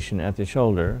rotation at the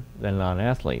shoulder than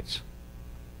non-athletes.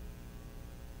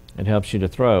 It helps you to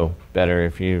throw better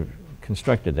if you're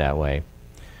constructed that way.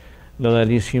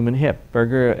 Naledi's human hip.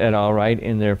 Berger et al. Write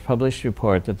in their published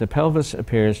report that the pelvis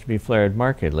appears to be flared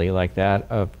markedly like that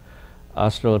of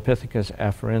Australopithecus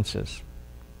afarensis,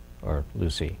 or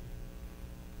Lucy.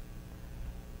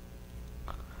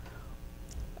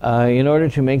 In order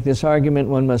to make this argument,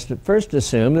 one must at first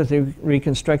assume that the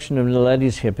reconstruction of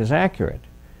Naledi's hip is accurate.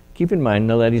 Keep in mind,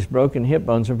 Naledi's broken hip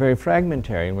bones are very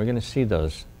fragmentary, and we're going to see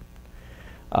those.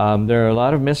 There are a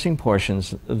lot of missing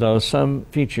portions, though some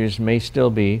features may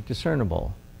still be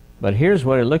discernible. But here's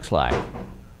what it looks like.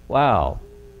 Wow.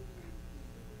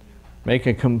 Make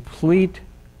a complete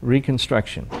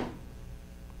reconstruction.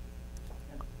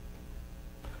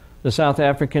 The South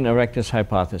African erectus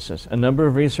hypothesis. A number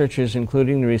of researchers,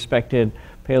 including the respected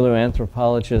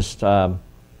paleoanthropologist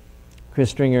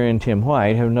Chris Stringer and Tim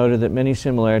White, have noted the many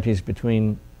similarities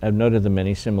between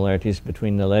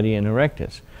Naledi and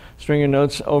erectus. Stringer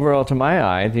notes, overall to my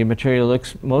eye, the material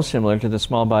looks most similar to the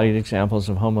small-bodied examples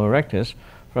of Homo erectus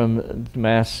from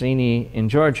Massini in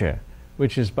Georgia,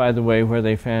 which is, by the way, where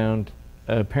they found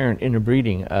apparent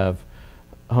interbreeding of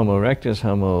Homo erectus,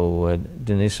 Homo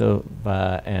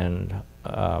denisova, and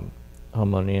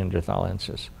Homo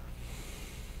neanderthalensis.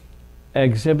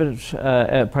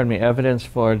 Evidence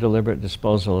for deliberate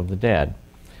disposal of the dead.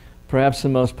 Perhaps the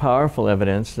most powerful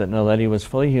evidence that Naledi was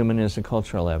fully human is the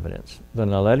cultural evidence. The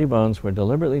Naledi bones were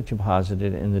deliberately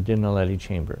deposited in the Naledi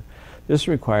chamber. This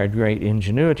required great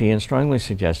ingenuity and strongly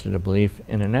suggested a belief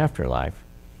in an afterlife.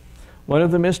 One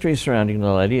of the mysteries surrounding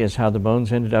Naledi is how the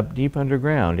bones ended up deep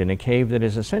underground in a cave that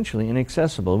is essentially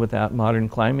inaccessible without modern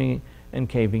climbing and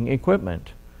caving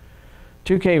equipment.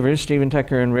 Two cavers, Stephen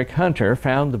Tucker and Rick Hunter,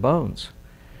 found the bones.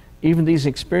 Even these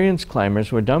experienced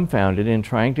climbers were dumbfounded in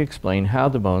trying to explain how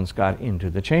the bones got into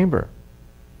the chamber.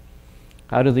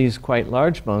 How do these quite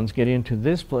large bones get into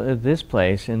this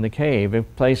place in the cave, a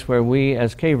place where we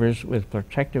as cavers with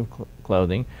protective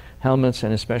clothing, helmets,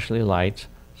 and especially lights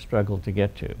struggle to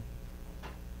get to?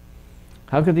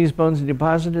 How could these bones be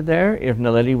deposited there? If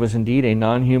Naledi was indeed a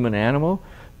non-human animal,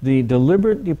 the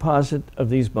deliberate deposit of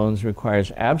these bones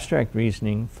requires abstract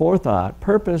reasoning, forethought,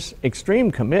 purpose,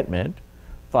 extreme commitment,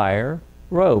 fire,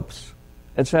 ropes,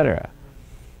 etc.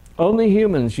 Only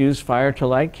humans use fire to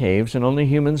light caves, and only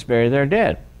humans bury their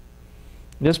dead.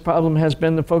 This problem has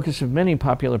been the focus of many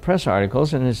popular press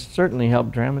articles and has certainly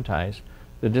helped dramatize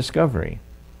the discovery.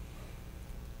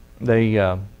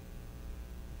 They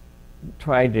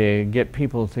tried to get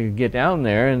people to get down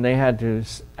there, and they had to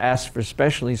ask for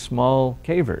specially small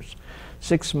cavers.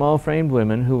 6 small-framed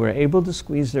women who were able to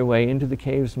squeeze their way into the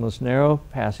cave's most narrow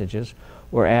passages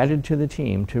were added to the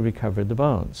team to recover the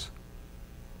bones.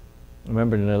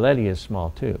 Remember, Naledi is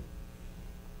small too.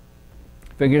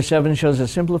 Figure 7 shows a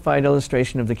simplified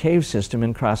illustration of the cave system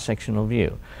in cross-sectional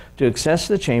view. To access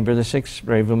the chamber, the 6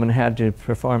 brave women had to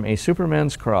perform a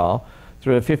Superman's crawl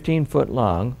through a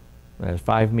 15-foot-long,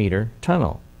 5-meter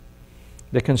tunnel.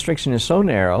 The constriction is so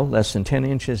narrow, less than 10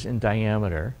 inches in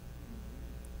diameter,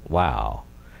 wow,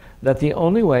 that the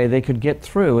only way they could get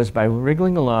through is by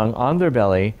wriggling along on their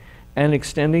belly and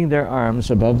extending their arms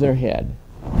above their head,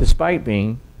 despite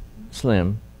being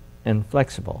slim and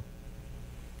flexible.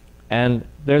 And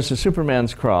there's a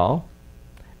Superman's crawl,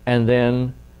 and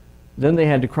then they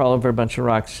had to crawl over a bunch of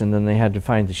rocks, and then they had to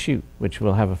find the chute, which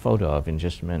we'll have a photo of in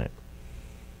just a minute.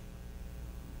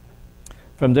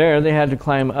 From there, they had to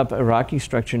climb up a rocky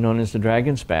structure known as the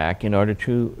Dragon's Back in order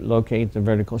to locate the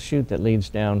vertical chute that leads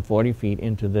down 40 feet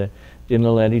into the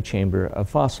Naledi chamber of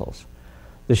fossils.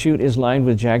 The chute is lined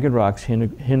with jagged rocks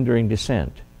hindering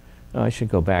descent. Oh, I should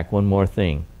go back one more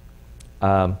thing.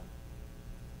 The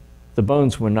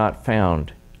bones were not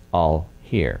found all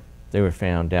here. They were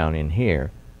found down in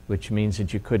here, which means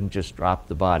that you couldn't just drop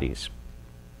the bodies.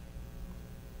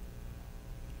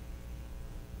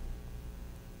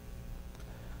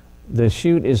 The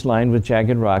chute is lined with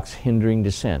jagged rocks hindering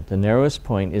descent. The narrowest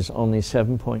point is only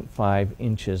 7.5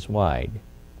 inches wide.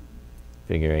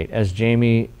 Figure 8. As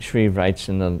Jamie Shreve writes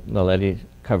in the Naledi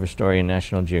cover story in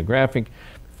National Geographic,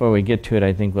 before we get to it,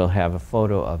 I think we'll have a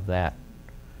photo of that.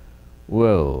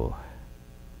 Whoa.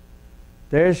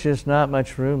 There's just not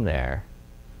much room there.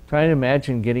 Try to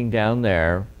imagine getting down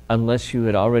there unless you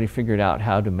had already figured out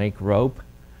how to make rope,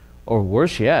 or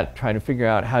worse yet, try to figure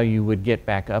out how you would get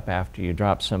back up after you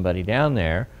drop somebody down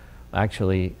there,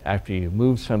 actually after you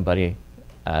move somebody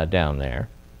down there.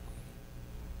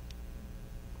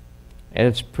 And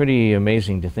it's pretty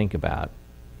amazing to think about.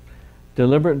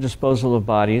 Deliberate disposal of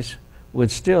bodies would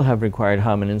still have required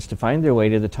hominins to find their way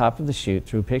to the top of the chute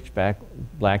through pitch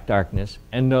black darkness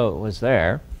and know it was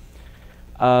there,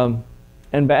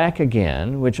 and back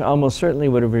again, which almost certainly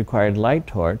would have required light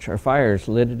torch or fires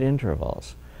lit at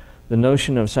intervals. The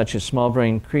notion of such a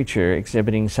small-brained creature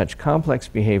exhibiting such complex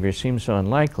behavior seems so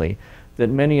unlikely that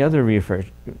many other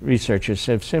researchers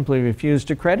have simply refused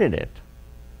to credit it.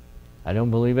 I don't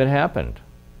believe it happened.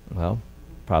 Well,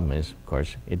 problem is, of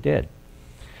course, it did.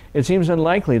 It seems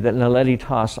unlikely that Naledi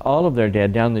tossed all of their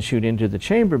dead down the chute into the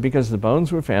chamber because the bones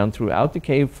were found throughout the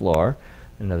cave floor,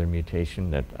 another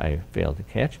mutation that I failed to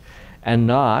catch, and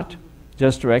not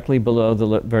just directly below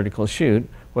the vertical chute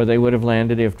where they would have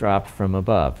landed if dropped from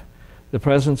above. The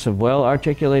presence of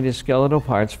well-articulated skeletal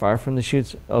parts far from the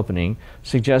chute's opening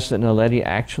suggests that Naledi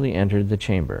actually entered the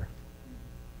chamber.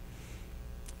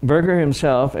 Berger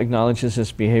himself acknowledges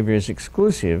this behavior is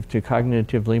exclusive to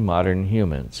cognitively modern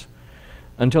humans.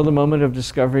 Until the moment of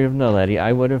discovery of Naledi,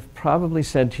 I would have probably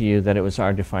said to you that it was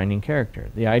our defining character.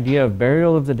 The idea of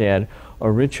burial of the dead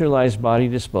or ritualized body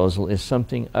disposal is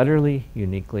something utterly,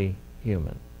 uniquely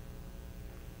human.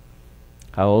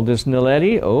 How old is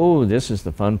Naledi? Oh, this is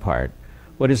the fun part.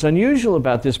 What is unusual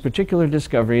about this particular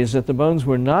discovery is that the bones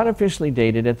were not officially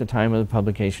dated at the time of the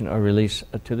publication or release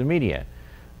to the media.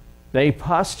 They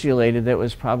postulated that it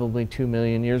was probably 2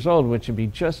 million years old, which would be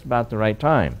just about the right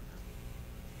time.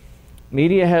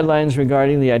 Media headlines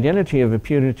regarding the identity of a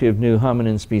putative new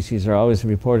hominin species are always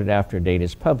reported after a date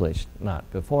is published, not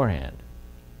beforehand,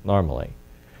 normally.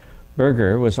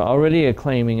 Berger was already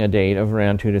acclaiming a date of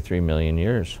around 2 to 3 million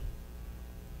years.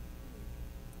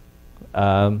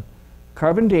 Carbon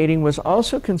dating was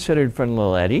also considered for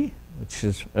Naledi, which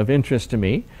is of interest to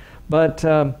me, but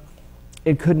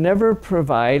it could never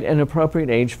provide an appropriate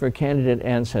age for a candidate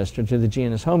ancestor to the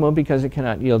genus Homo because it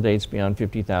cannot yield dates beyond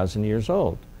 50,000 years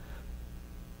old.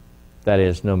 That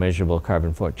is, no measurable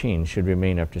carbon-14 should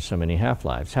remain after so many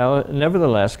half-lives.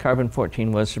 Nevertheless,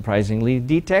 carbon-14 was surprisingly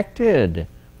detected,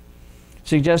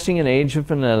 suggesting an age of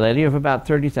Naledi of about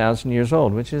 30,000 years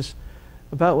old, which is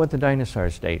about what the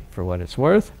dinosaurs date, for what it's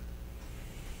worth.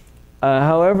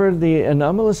 However, the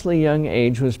anomalously young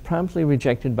age was promptly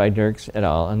rejected by Dirks et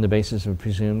al. On the basis of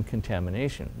presumed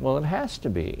contamination. Well, it has to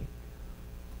be.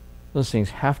 Those things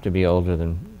have to be older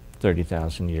than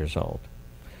 30,000 years old.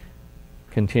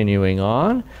 Continuing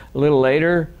on, a little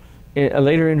later, a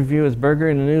later interview with Berger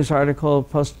in a news article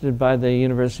posted by the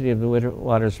University of the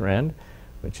Witwatersrand,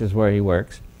 which is where he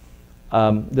works,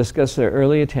 discussed their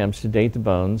early attempts to date the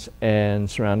bones and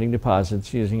surrounding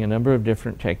deposits using a number of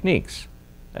different techniques.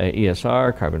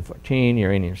 ESR, carbon-14,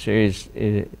 uranium series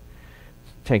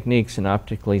techniques, and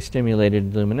optically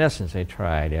stimulated luminescence. They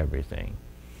tried everything.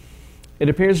 It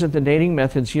appears that the dating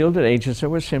methods yielded ages that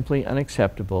were simply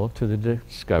unacceptable to the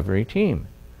discovery team,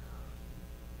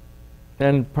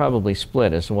 and probably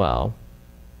split as well.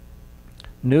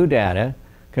 New data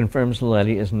confirms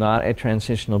Naledi is not a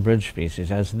transitional bridge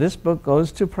species. As this book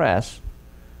goes to press,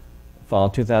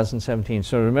 fall 2017,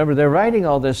 so remember they're writing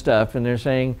all this stuff and they're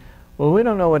saying, well, we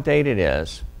don't know what date it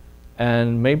is,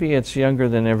 and maybe it's younger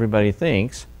than everybody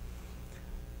thinks,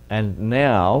 and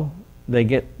now they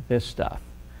get this stuff.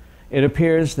 It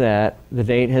appears that the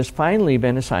date has finally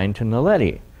been assigned to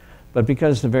Naledi, but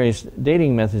because the various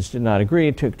dating methods did not agree,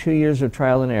 it took 2 years of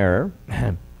trial and error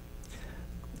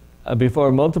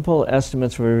before multiple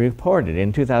estimates were reported.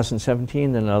 In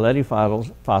 2017, the Naledi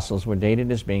fossils were dated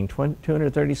as being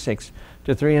 236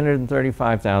 to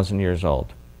 335,000 years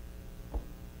old.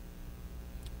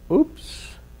 Oops.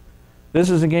 This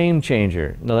is a game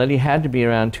changer. Naledi had to be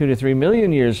around 2 to 3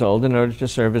 million years old in order to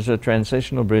serve as a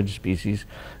transitional bridge species,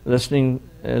 linking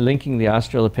the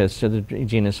Australopiths to the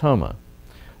genus Homo.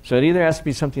 So it either has to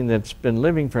be something that's been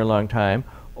living for a long time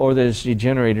or that is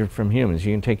degenerated from humans.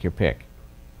 You can take your pick.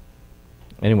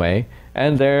 Anyway,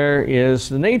 and there is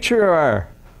the nature.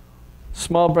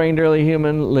 Small-brained early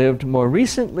human lived more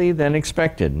recently than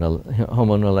expected,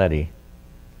 Homo naledi,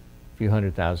 a few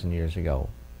 100,000 years ago.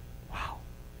 Wow.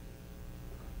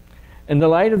 In the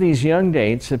light of these young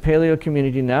dates, the paleo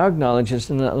community now acknowledges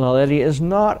that Naledi is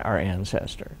not our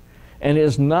ancestor and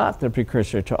is not the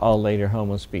precursor to all later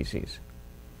Homo species.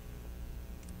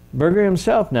 Berger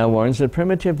himself now warns that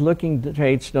primitive-looking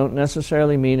traits don't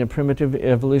necessarily mean a primitive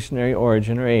evolutionary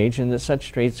origin or age, and that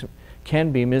such traits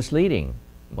can be misleading.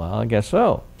 Well, I guess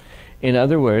so. In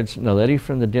other words, Naledi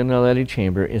from the Naledi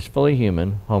chamber is fully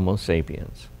human, Homo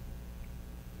sapiens.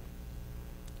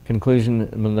 Conclusion: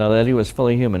 Naledi was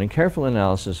fully human, and careful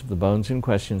analysis of the bones in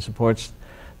question supports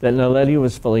that Naledi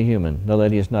was fully human.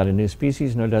 Naledi is not a new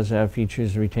species, nor does it have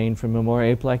features retained from a more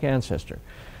ape-like ancestor.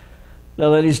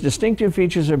 Naledi's distinctive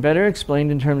features are better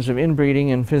explained in terms of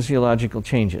inbreeding and physiological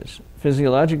changes.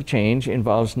 Physiologic change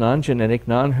involves non-genetic,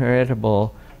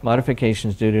 non-heritable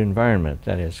modifications due to environment.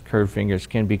 That is, curved fingers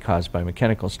can be caused by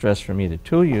mechanical stress from either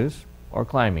tool use or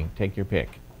climbing. Take your pick.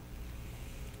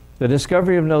 The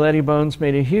discovery of Naledi bones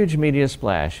made a huge media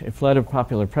splash. A flood of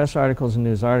popular press articles and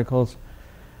news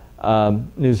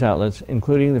outlets,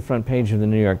 including the front page of the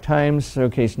New York Times,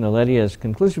 showcased Naledi as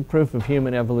conclusive proof of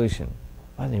human evolution.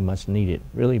 Why, they must need it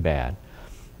really bad.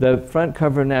 The front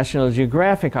cover of National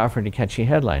Geographic offered a catchy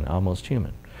headline, Almost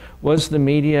Human. Was the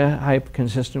media hype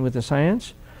consistent with the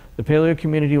science? The paleo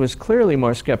community was clearly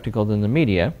more skeptical than the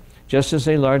media. Just as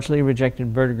they largely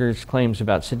rejected Berger's claims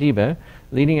about Sediba,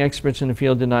 leading experts in the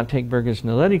field did not take Berger's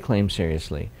Naledi claim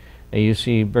seriously. A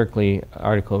UC Berkeley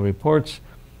article reports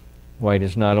White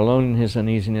is not alone in his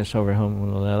uneasiness over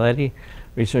Homo naledi.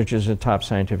 Researchers at top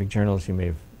scientific journals, you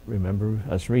may remember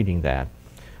us reading that.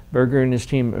 Berger and his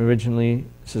team originally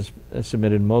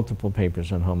submitted multiple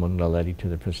papers on Homo naledi to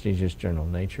the prestigious journal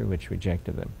Nature, which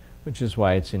rejected them, which is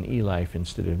why it's in eLife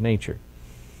instead of Nature.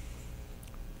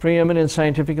 Preeminent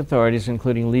scientific authorities,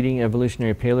 including leading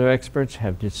evolutionary paleo experts,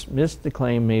 have dismissed the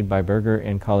claim made by Berger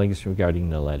and colleagues regarding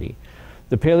Naledi.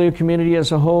 The paleo community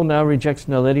as a whole now rejects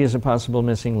Naledi as a possible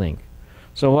missing link.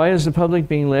 So why is the public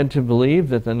being led to believe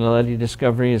that the Naledi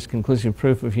discovery is conclusive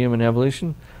proof of human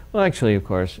evolution? Well, actually, of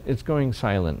course, it's going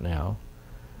silent now.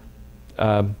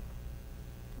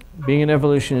 Being an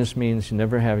evolutionist means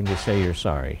never having to say you're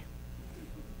sorry.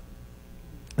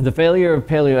 The failure of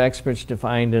paleo experts to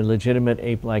find a legitimate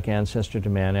ape-like ancestor to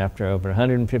man after over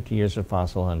 150 years of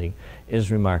fossil hunting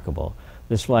is remarkable.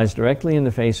 This flies directly in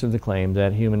the face of the claim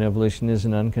that human evolution is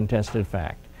an uncontested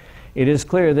fact. It is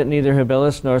clear that neither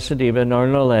habilis nor Sediba nor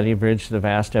Naledi bridge the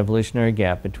vast evolutionary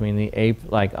gap between the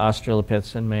ape-like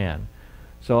Australopiths and man.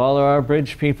 So all of our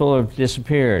bridge people have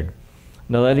disappeared.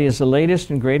 Naledi is the latest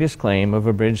and greatest claim of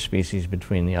a bridge species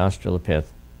between the Australopith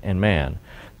and man.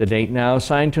 The date now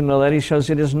assigned to Naledi shows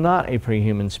it is not a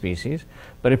pre-human species,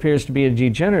 but appears to be a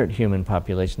degenerate human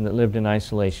population that lived in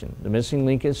isolation. The missing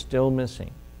link is still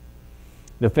missing.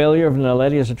 The failure of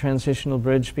Naledi as a transitional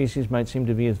bridge species might seem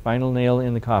to be the final nail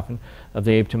in the coffin of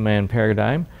the ape-to-man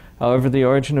paradigm. However, the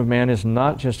origin of man is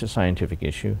not just a scientific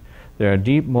issue. There are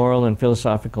deep moral and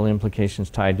philosophical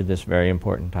implications tied to this very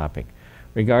important topic.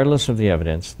 Regardless of the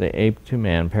evidence, the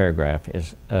ape-to-man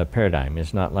paradigm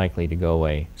is not likely to go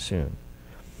away soon.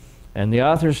 And the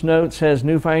author's note says,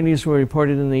 new findings were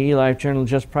reported in the eLife journal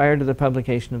just prior to the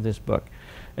publication of this book.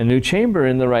 A new chamber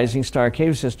in the Rising Star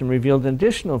cave system revealed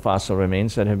additional fossil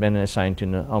remains that have been assigned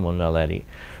to Homo naledi.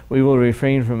 We will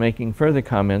refrain from making further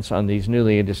comments on these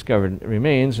newly discovered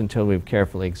remains until we've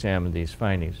carefully examined these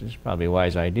findings. This is probably a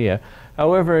wise idea.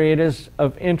 However, it is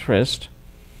of interest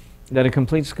that a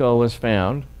complete skull was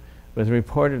found, with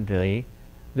reportedly,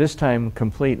 this time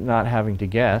complete, not having to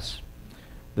guess,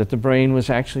 that the brain was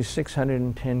actually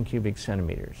 610 cubic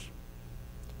centimeters.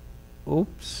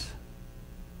 Oops.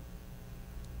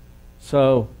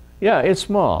 So, yeah, it's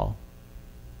small,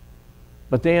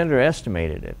 but they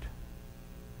underestimated it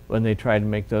when they tried to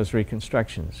make those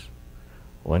reconstructions.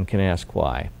 One can ask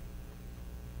why.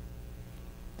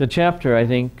 The chapter, I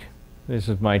think, this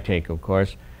is my take, of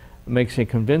course, makes a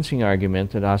convincing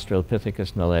argument that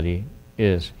Australopithecus naledi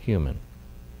is human.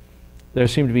 There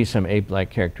seem to be some ape-like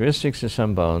characteristics of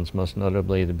some bones, most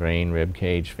notably the brain, rib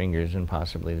cage, fingers, and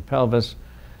possibly the pelvis,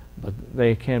 but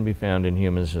they can be found in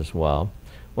humans as well.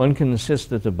 One can insist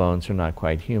that the bones are not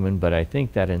quite human, but I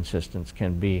think that insistence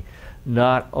can be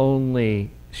not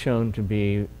only shown to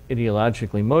be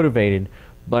ideologically motivated,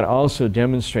 but also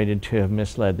demonstrated to have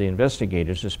misled the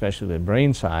investigators, especially with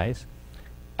brain size,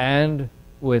 and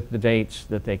with the dates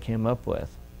that they came up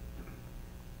with.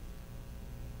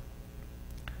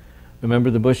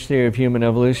 Remember the Bush theory of human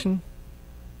evolution?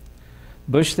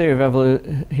 Bush theory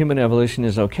of human evolution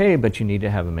is okay, but you need to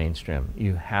have a main stem.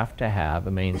 You have to have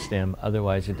a main stem,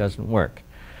 otherwise it doesn't work.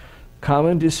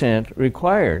 Common descent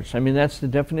requires, that's the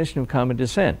definition of common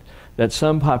descent, that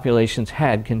some populations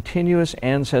had continuous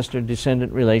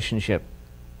ancestor-descendant relationship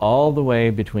all the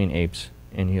way between apes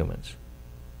and humans.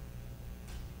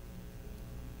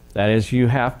 That is, you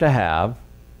have to have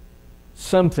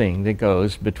something that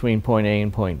goes between point A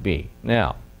and point B.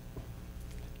 Now,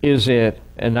 is it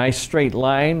a nice straight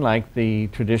line like the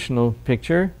traditional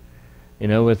picture, you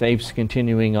know, with apes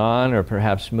continuing on or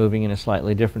perhaps moving in a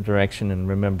slightly different direction? And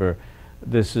remember,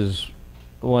 this is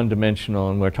one-dimensional,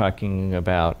 and we're talking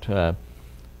about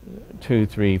 2,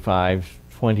 3, 5,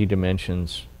 20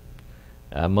 dimensions,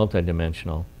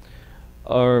 multidimensional.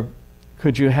 Or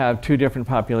could you have two different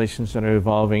populations that are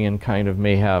evolving and kind of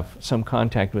may have some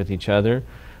contact with each other,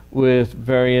 with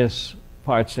various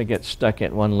parts that get stuck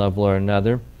at one level or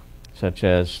another, such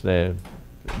as the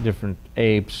different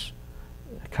apes,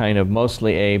 kind of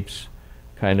mostly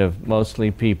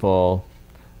people,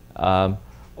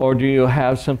 or do you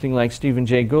have something like Stephen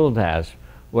Jay Gould has,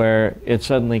 where it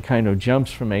suddenly kind of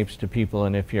jumps from apes to people,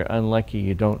 and if you're unlucky,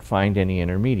 you don't find any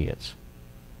intermediates?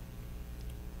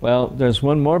 Well, there's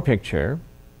one more picture,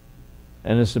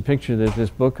 and it's the picture that this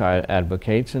book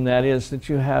advocates, and that is that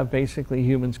you have basically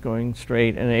humans going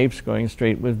straight and apes going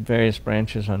straight with various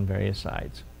branches on various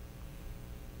sides.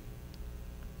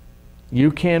 You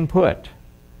can put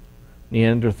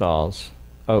Neanderthals,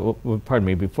 pardon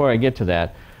me, before I get to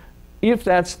that, if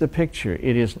that's the picture,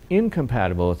 it is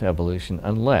incompatible with evolution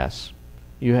unless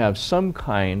you have some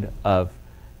kind of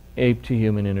ape to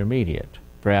human intermediate,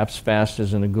 perhaps fast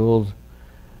as in a Gould,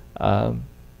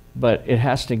 but it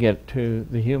has to get to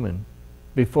the human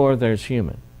before there's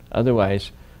human.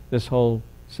 Otherwise, this whole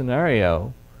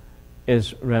scenario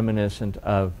is reminiscent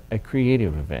of a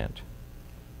creative event.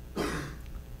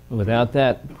 Without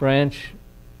that branch,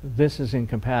 this is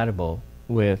incompatible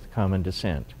with common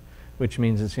descent, which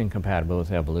means it's incompatible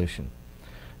with evolution.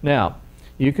 Now,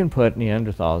 you can put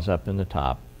Neanderthals up in the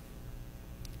top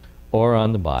or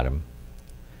on the bottom.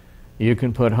 You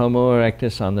can put Homo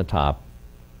erectus on the top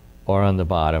or on the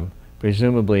bottom.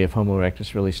 Presumably, if Homo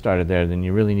erectus really started there, then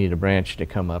you really need a branch to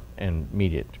come up and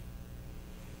meet it.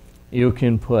 You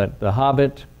can put the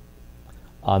Hobbit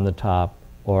on the top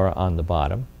or on the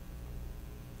bottom.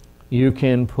 You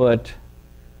can put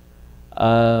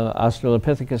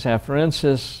Australopithecus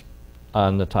afarensis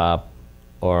on the top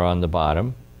or on the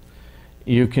bottom.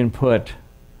 You can put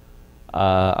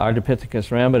Ardipithecus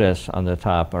ramidus on the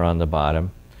top or on the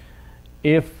bottom.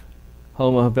 If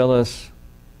Homo habilis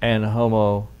and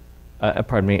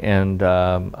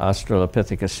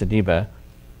Australopithecus sediba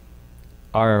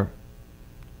are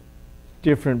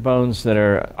different bones that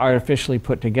are artificially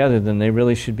put together, then they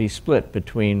really should be split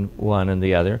between one and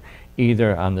the other,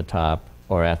 either on the top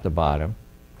or at the bottom.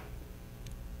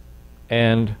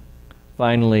 And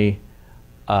finally,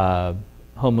 Homo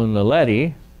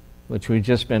naledi, which we've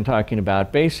just been talking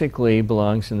about, basically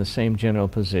belongs in the same general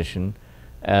position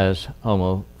as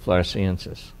Homo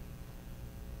floresiensis.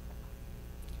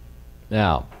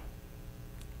 Now,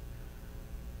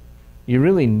 you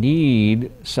really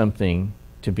need something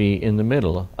to be in the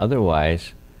middle,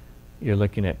 otherwise you're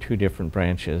looking at two different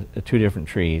branches, two different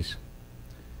trees,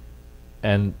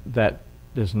 and that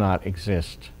does not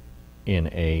exist in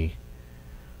a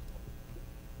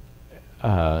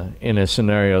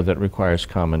scenario that requires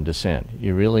common descent.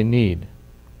 You really need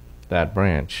that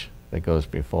branch that goes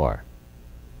before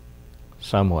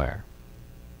somewhere.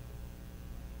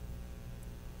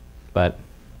 But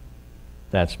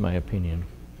that's my opinion.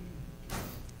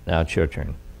 Now it's your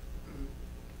turn.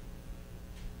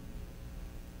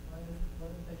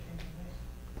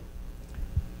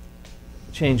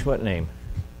 Change what name?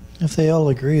 If they all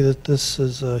agree that this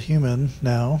is a human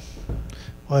now,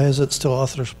 why is it still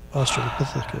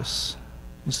Australopithecus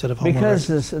instead of Homo erectus?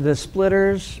 Because the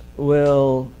splitters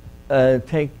will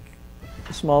take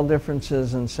small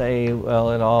differences and say,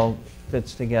 well, it all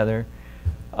fits together.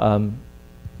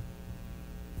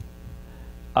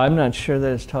 I'm not sure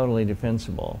that it's totally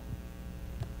defensible.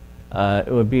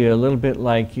 It would be a little bit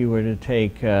like you were to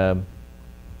take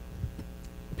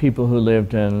people who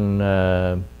lived in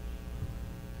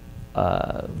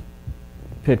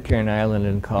Pitcairn Island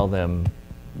and call them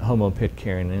Homo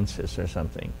pitcairnensis or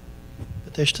something.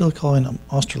 But they're still calling them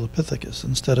Australopithecus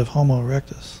instead of Homo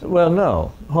erectus. Well,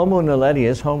 no. Homo naledi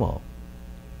is Homo.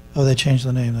 Oh, they changed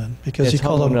the name then because It's you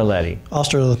call Homo them naledi.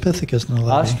 Australopithecus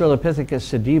naledi. Australopithecus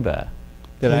sediba.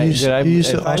 If I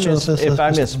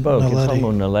misspoke, it's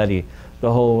Homo naledi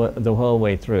the whole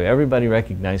way through. Everybody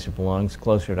recognizes it belongs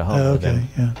closer to Homo than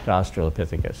to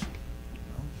Australopithecus.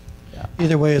 Yeah.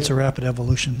 Either way, it's a rapid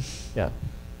evolution. Yeah.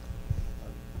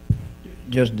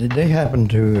 Just did they happen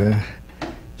to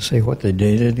say what they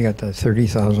dated? They got the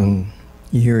 30,000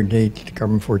 year date,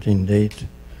 carbon-14 date.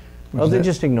 Oh, they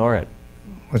just ignore it.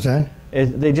 What's that?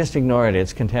 They just ignore it.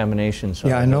 It's contamination. So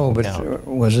yeah, I know, but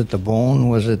was it the bone?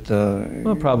 Was it the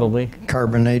well, probably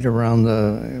carbonate around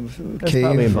the That's cave?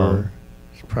 Probably a bone.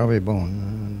 It's probably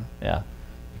bone. Yeah.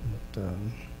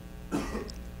 But,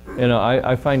 You know,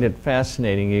 I find it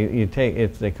fascinating. You take,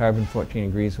 if the carbon-14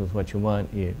 agrees with what you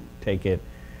want, you take it.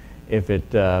 If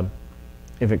it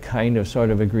kind of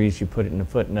sort of agrees, you put it in a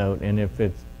footnote, and if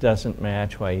it doesn't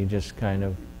match, why, you just kind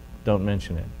of don't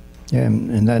mention it. yeah,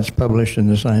 and that's published in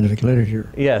the scientific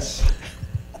literature. Yes. Is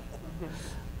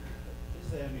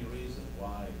there any reason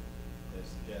why they're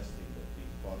suggesting that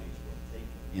these bodies were taken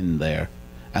in there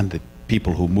and the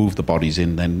people who moved the bodies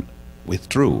in then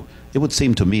withdrew? It would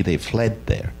seem to me they fled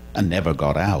there and never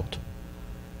got out.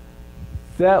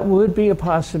 That would be a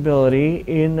possibility.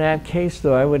 In that case,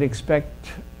 though, I would expect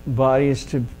bodies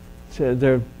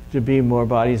there to be more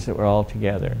bodies that were all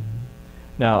together.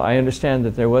 Now, I understand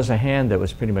that there was a hand that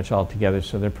was pretty much all together,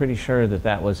 so they're pretty sure that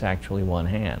that was actually one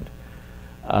hand.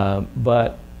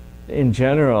 But in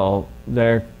general,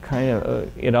 they're kind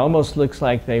of, it almost looks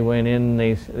like they went in,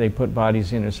 they put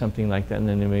bodies in or something like that, and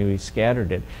then they maybe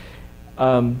scattered it.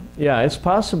 Yeah, it's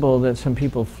possible that some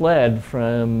people fled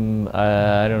from,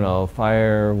 I don't know,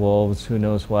 fire, wolves, who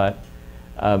knows what,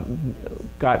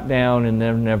 got down and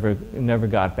then never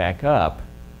got back up.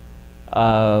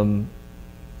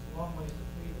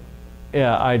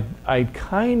 Yeah, I'd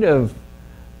kind of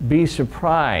be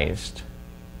surprised.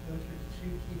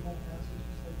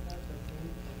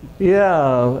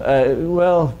 Yeah,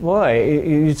 well, boy,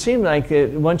 it seemed like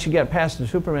once you get past the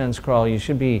Superman's crawl, you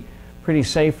should be pretty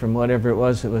safe from whatever it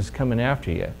was that was coming after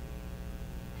you.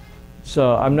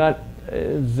 So I'm not,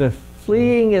 the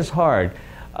fleeing is hard.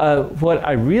 What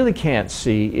I really can't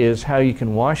see is how you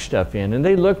can wash stuff in. And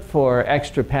they look for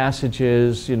extra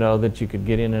passages, you know, that you could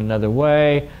get in another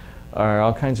way, or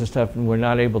all kinds of stuff, and we're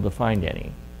not able to find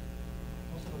any.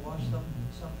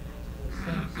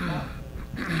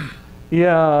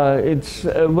 Yeah, it's,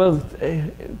 well,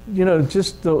 you know,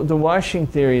 just the washing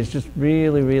theory is just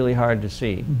really, really hard to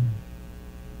see.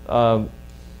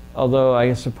 Although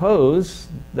I suppose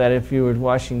that if you were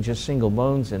washing just single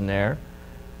bones in there,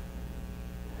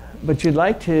 but you'd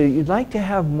like to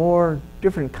have more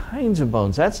different kinds of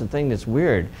bones. That's the thing that's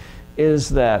weird, is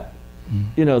that,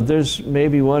 you know, there's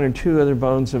maybe one or two other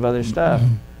bones of other stuff.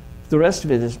 The rest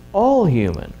of it is all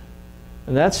human.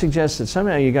 And that suggests that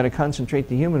somehow you got to concentrate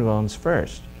the human bones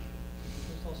first.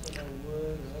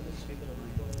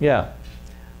 Yeah.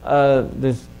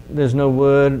 There's no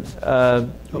wood.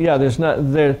 Yeah, there's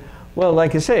not there. Well,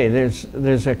 like I say,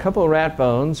 there's a couple rat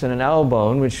bones and an owl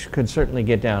bone, which could certainly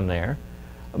get down there.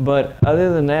 But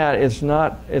other than that, it's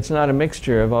not a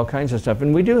mixture of all kinds of stuff.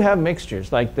 And we do have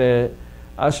mixtures, like the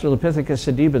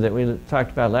Australopithecus sediba that we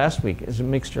talked about last week is a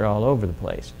mixture all over the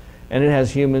place. And it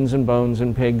has humans and bones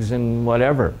and pigs and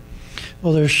whatever.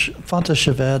 Well, there's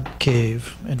Fontainebleau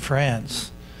cave in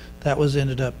France. That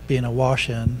ended up being a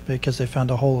wash-in because they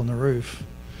found a hole in the roof.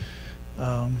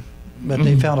 But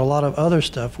they found a lot of other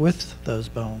stuff with those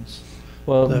bones.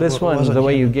 Well, this one, the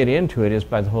way you get into it is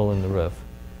by the hole in the roof.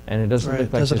 And it doesn't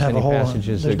look like there's any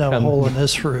passages that come. There's no hole in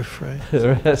this roof, right?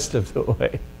 The rest of the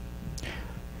way.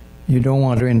 You don't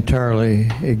want to entirely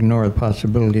ignore the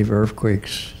possibility of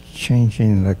earthquakes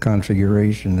changing the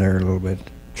configuration there a little bit.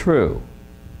 True,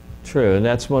 true, and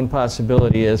that's one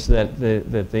possibility, is that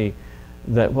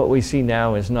that what we see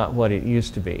now is not what it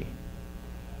used to be.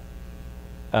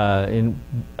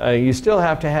 You still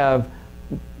have to have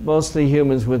mostly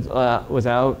humans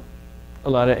without a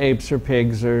lot of apes or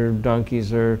pigs or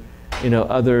donkeys or, you know,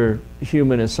 other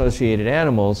human-associated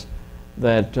animals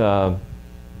that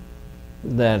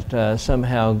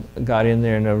somehow got in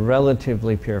there in a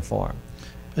relatively pure form.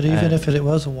 But even if it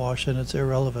was a wash-in, it's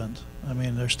irrelevant. I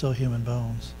mean, they're still human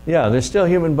bones. Yeah, they're still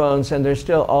human bones, and they're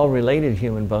still all related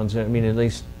human bones. I mean, at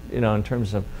least, you know, in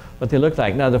terms of what they look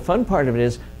like. Now, the fun part of it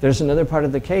is there's another part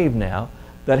of the cave now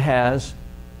that has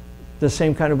the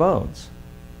same kind of bones.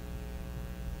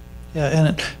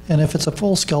 Yeah, and if it's a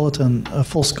full skeleton, a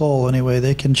full skull anyway,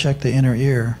 they can check the inner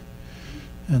ear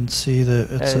and see that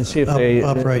it's an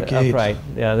upright gait. Upright,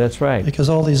 yeah, that's right. Because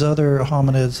all these other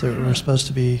hominids that were supposed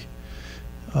to be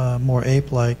more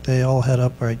ape-like, they all had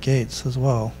upright gaits as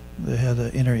well. They had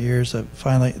the inner ears that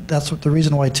finally, that's what the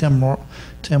reason why Tim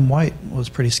White was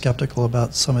pretty skeptical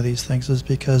about some of these things, is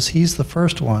because he's the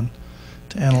first one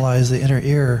to analyze the inner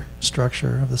ear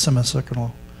structure of the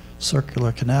semicircular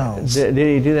canals. Did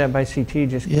he do that by CT?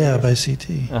 Just yeah, by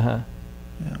CT. Uh-huh.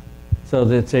 Yeah. So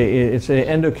it's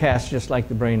an endocast, just like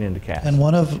the brain endocast. And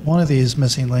one of these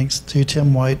missing links,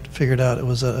 Tim White figured out it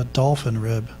was a dolphin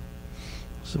rib.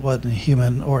 So it wasn't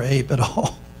human or ape at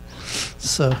all.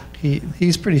 So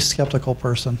he's a pretty skeptical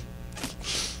person.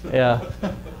 Yeah.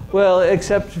 Well,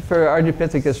 except for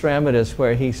Ardipithecus ramidus,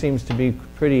 where he seems to be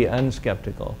pretty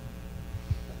unskeptical.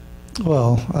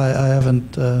 Well, I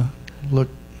haven't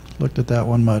looked at that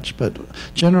one much, but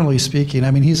generally speaking,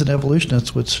 I mean, he's an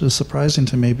evolutionist, which is surprising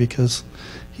to me because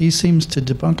he seems to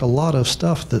debunk a lot of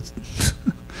stuff that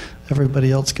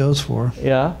everybody else goes for.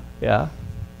 Yeah, yeah.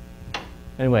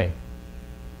 Anyway.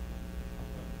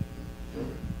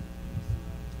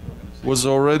 Was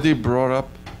already brought up.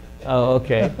 Oh,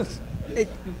 okay.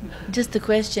 Just a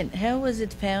question. How was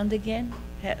it found again?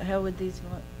 How did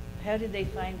they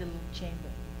find the little chamber?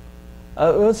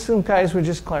 Well, some guys were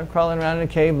just crawling around in a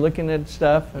cave looking at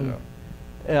stuff. And,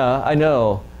 yeah, I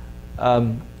know.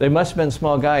 They must have been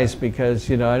small guys because,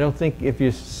 you know, I don't think if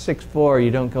you're 6'4",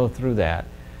 you don't go through that.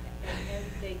 And how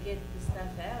did they get the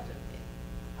stuff out of it?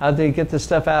 How'd they get the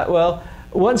stuff out? Well,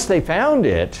 once they found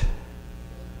it,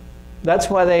 that's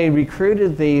why they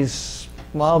recruited these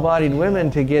small-bodied women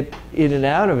to get in and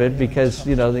out of it because,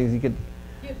 you know, they could.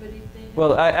 Yeah, but if they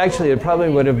Well, actually, it probably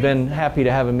would have been happy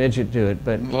to have a midget do it,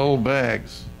 but Little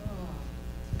bags.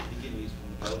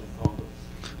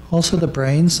 Also, the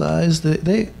brain size.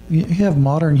 You have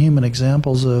modern human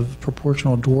examples of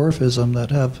proportional dwarfism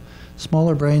that have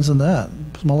smaller brains than that,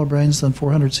 smaller brains than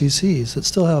 400 cc's, that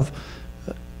still have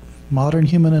modern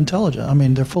human intelligence. I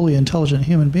mean, they're fully intelligent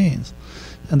human beings,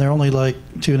 and they're only like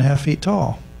 2.5 feet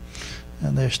tall,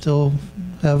 and they still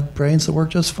have brains that work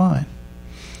just fine.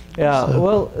 yeah. So-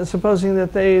 Well, supposing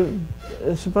that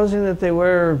they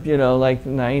were, you know, like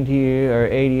 90 or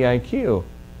 80 IQ,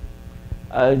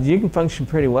 you can function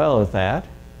pretty well with that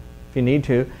if you need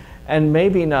to, and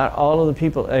maybe not all of the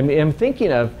people. I mean, I'm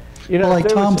thinking of, you know, Well, like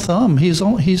if there Tom was- Thumb, he's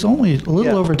only a little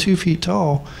Yeah. over 2 feet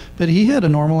tall, but he had a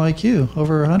normal IQ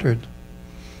over 100.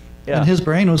 Yeah. And his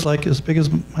brain was like as big as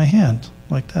my hand,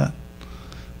 like that.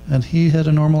 And he had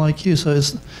a normal IQ,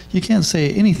 so you can't say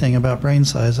anything about brain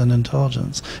size and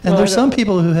intelligence. And Well, there's I some don't-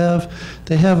 people who have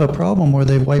a problem where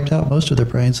they've wiped out most of their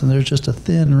brains, and there's just a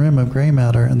thin rim of gray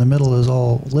matter, and the middle is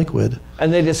all liquid.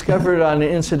 And they discovered it on an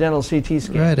incidental CT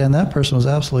scan. Right, and that person was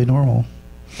absolutely normal.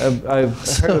 I've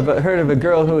heard of a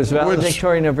girl who was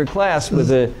valedictorian of her class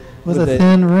with a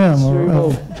thin rim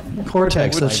cerebral of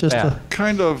cortex that's like just that. a...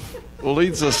 Kind of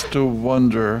leads us to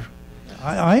wonder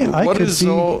I what could is see...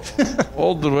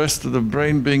 all the rest of the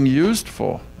brain being used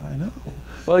for? I know.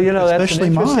 Well, you know, that's Especially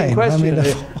an interesting mine. I question.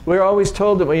 mean, We're always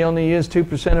told that we only use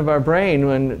 2% of our brain,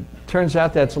 when it turns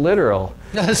out that's literal.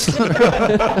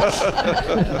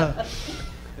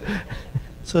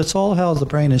 So it's all how the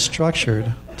brain is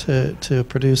structured to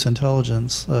produce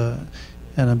intelligence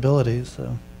and abilities.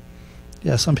 So,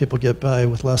 yeah, some people get by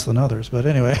with less than others, but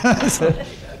anyway.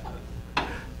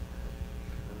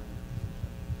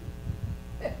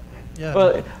 Yeah.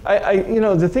 Well, you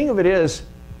know, the thing of it is,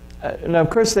 now of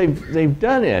course they've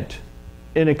done it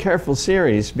in a careful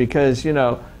series because, you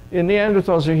know,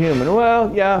 Neanderthals are human.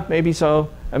 Well, yeah, maybe so.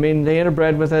 I mean, they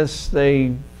interbred with us.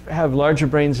 They have larger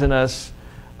brains than us.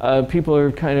 People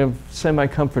are kind of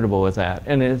semi-comfortable with that,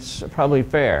 and it's probably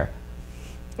fair.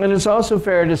 And it's also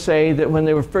fair to say that when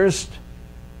they were first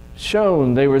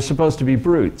shown, they were supposed to be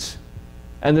brutes.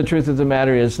 And the truth of the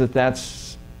matter is that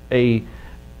that's an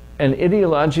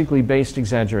ideologically based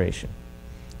exaggeration.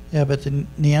 Yeah, but the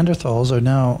Neanderthals are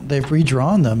now, they've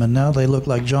redrawn them, and now they look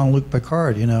like Jean-Luc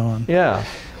Picard, you know. Yeah.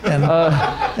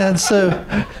 And so,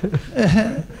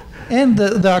 and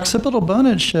the occipital bone,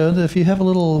 it showed that if you have a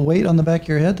little weight on the back of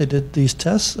your head, they did these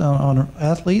tests on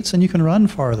athletes, and you can run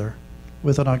farther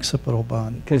with an occipital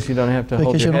bone. Because you don't have to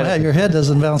hold Because your head. your head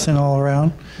doesn't bouncing all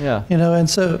around. Yeah. You know, and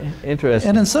so, Interesting.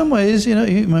 and in some ways, you know,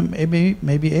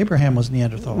 maybe Abraham was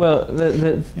Neanderthal. Well,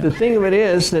 the thing of it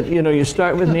is that, you know, you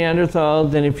start with Neanderthal,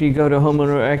 then if you go to Homo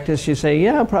erectus, you say,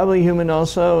 yeah, probably human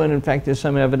also, and in fact there's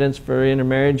some evidence for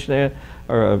intermarriage there,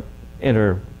 or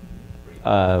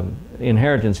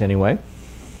inheritance anyway.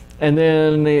 And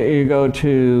then you go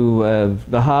to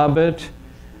the Hobbit,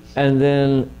 and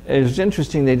then it's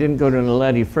interesting they didn't go to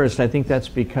Naledi first. I think that's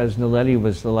because Naledi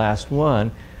was the last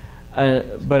one.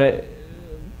 But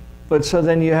so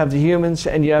then you have the humans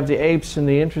and you have the apes, and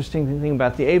the interesting thing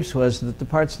about the apes was that the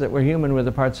parts that were human were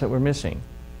the parts that were missing.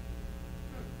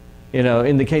 You know,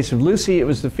 in the case of Lucy, it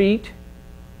was the feet.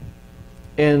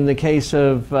 In the case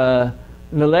of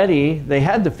Naledi, they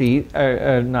had the feet,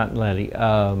 not Naledi,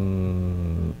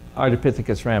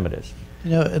 Ardipithecus ramidus.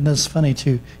 You know, and it's funny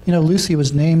too. You know, Lucy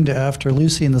was named after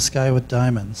Lucy in the Sky with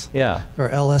Diamonds, Yeah, or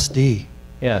LSD.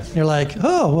 yes. And you're like,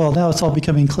 oh, well, now it's all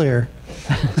becoming clear.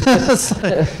 It's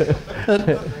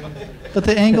like- but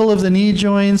the angle of the knee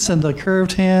joints and the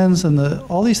curved hands and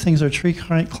all these things are tree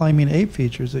climbing ape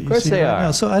features that you Of course see they right are.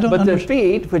 now. So I don't But the understand.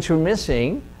 feet, which were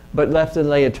missing, but left the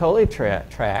Laetoli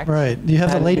tracks. Right. You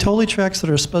have the and- Laetoli tracks that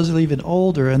are supposedly even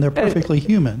older, and they're perfectly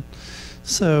human.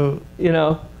 So, You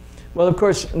know, Well, of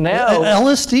course, now...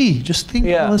 LSD, just think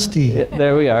LSD. Yeah,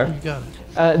 there we are. You got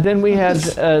it. Then we had,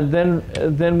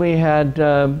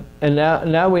 and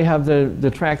now we have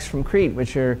the tracks from Crete,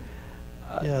 which are,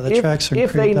 the tracks from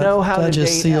if Crete. They know how that to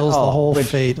just date seals at all, the whole which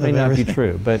fate may of not everything. be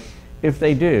true, but if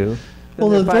they do, then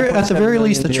Well, they're at the 5.7 very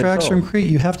least, the million tracks years from old. Crete,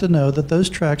 you have to know that those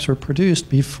tracks were produced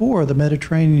before the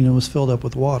Mediterranean was filled up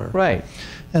with water. Right.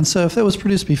 And so if it was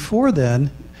produced before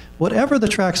then, whatever the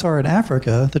tracks are in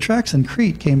Africa, the tracks in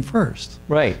Crete came first.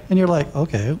 Right. And you're like,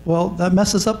 okay, well, that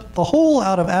messes up the whole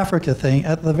out of Africa thing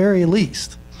at the very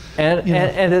least. And, You know.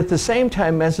 and at the same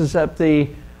time messes up the,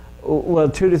 well,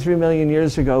 2 to 3 million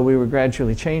years ago, we were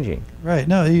gradually changing. Right.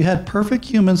 No, you had perfect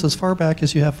humans as far back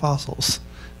as you have fossils,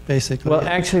 basically. Well,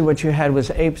 actually, what you had was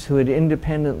apes who had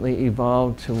independently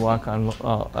evolved to walk on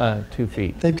 2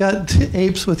 feet. They've got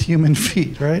apes with human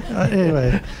feet, right?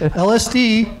 Anyway,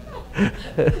 LSD.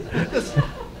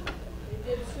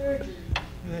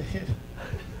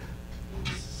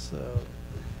 So,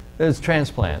 There's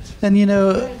transplants. and you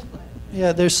know,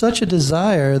 yeah, there's such a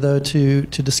desire though to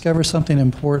discover something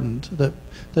important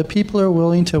that people are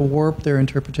willing to warp their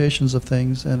interpretations of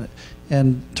things and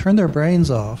turn their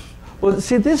brains off. Well,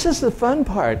 see, this is the fun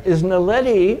part, is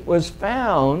Naledi was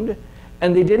found,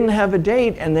 and they didn't have a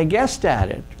date, and they guessed at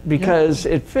it because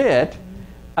it fit,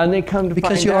 and they come to Because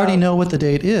find you already out- know what the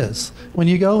date is. When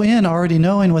you go in already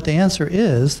knowing what the answer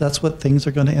is, that's what things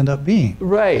are going to end up being.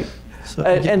 Right. So,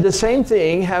 And the same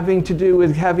thing having to do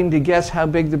with having to guess how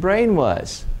big the brain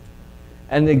was.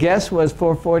 And the guess was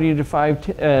 440 to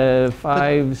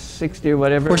 560 or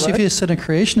whatever. of course, it if was. you sent a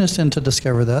creationist in to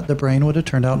discover that, the brain would have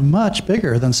turned out much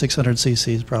bigger than 600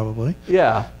 cc's probably.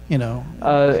 Yeah. You know.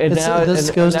 And It's- now, this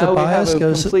and goes to now bias, we have a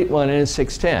goes to- complete one, and it's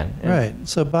 610. And- Right.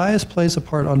 So bias plays a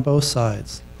part on both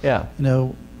sides. Yeah. You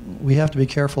know, we have to be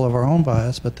careful of our own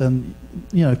bias, but then,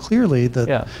 you know, clearly that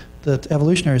Yeah. that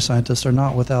evolutionary scientists are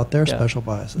not without their Yeah. special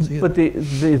biases either. But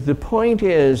the point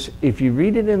is, if you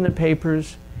read it in the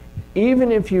papers,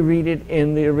 even if you read it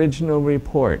in the original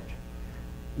report,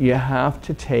 you have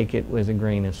to take it with a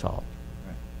grain of salt.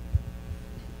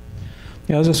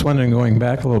 Yeah, I was just wondering, going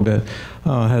back a little bit,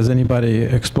 has anybody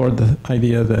explored the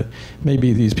idea that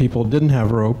maybe these people didn't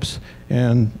have ropes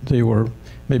and they were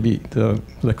maybe the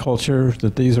culture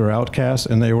that these are outcasts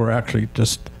and they were actually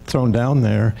just thrown down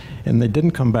there and they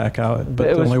didn't come back out, but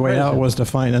It the was only way out frozen. was to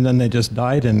find, and then they just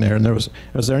died in there. And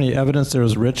was there any evidence there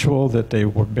was ritual that they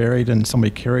were buried and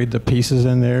somebody carried the pieces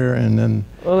in there and then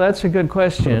Well, that's a good put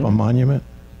up a question. monument?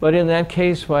 But in that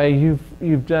case, why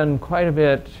you've done quite a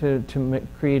bit to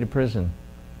create a prison.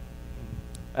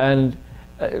 And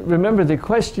remember, the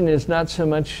question is not so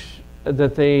much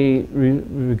that they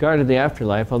regarded the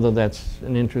afterlife, although that's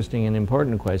an interesting and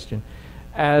important question,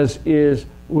 as is,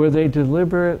 were they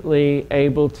deliberately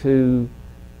able to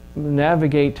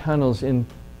navigate tunnels in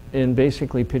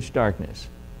basically pitch darkness?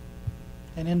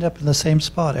 And end up in the same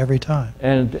spot every time.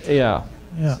 And yeah.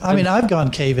 Yeah. I mean, I've gone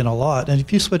caving a lot, and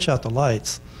if you switch out the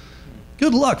lights,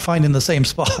 good luck finding the same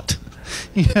spot.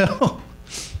 You know?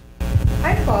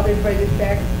 I'm bothered by the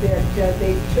fact that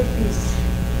they took these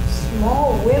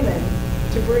small women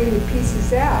to bring the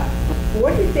pieces out.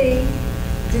 What did they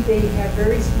have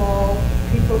very small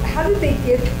people? How did they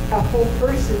get a whole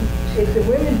person if the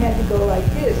women had to go like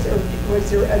this, or was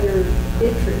there other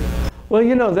interest? Well,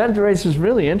 you know, that raises a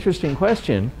really interesting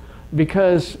question,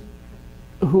 because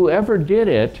whoever did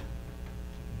it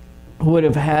would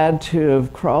have had to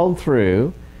have crawled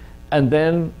through and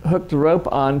then hooked the rope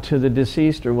onto the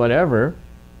deceased or whatever,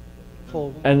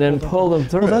 and then pull them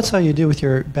through. Well, that's how you do with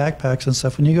your backpacks and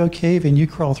stuff. When you go caving, you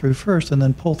crawl through first and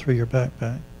then pull through your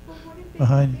backpack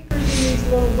behind you. Bigger than these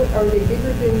little, are they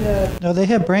bigger than the? No, they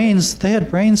had brains. They had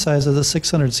brain size of the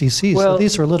 600 cc's. Well, so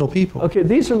these are little people. Okay,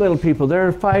 these are little people.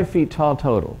 They're 5 feet tall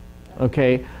total.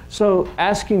 Okay, so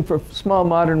asking for small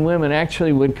modern women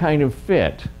actually would kind of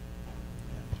fit.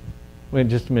 Wait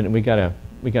just a minute. We got a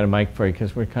mic for you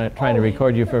because we're kind of trying to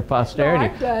record you for posterity.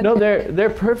 I'm done. No, they're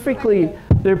perfectly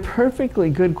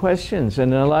good questions,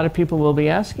 and a lot of people will be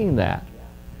asking that,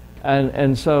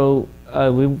 and so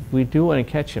we do want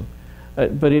to catch them,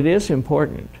 but it is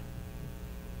important.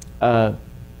 Yeah,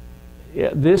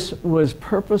 this was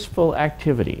purposeful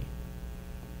activity.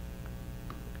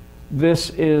 This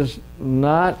is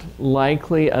not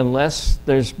likely unless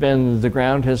there's been, the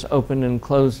ground has opened and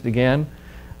closed again,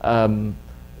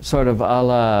 sort of a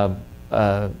la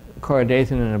Cora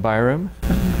Dathan and Abiram.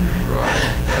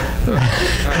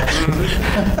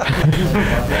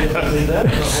 A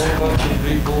whole bunch of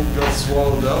people got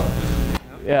swallowed up.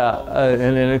 Yeah, and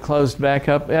then it closed back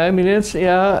up. I mean, it's,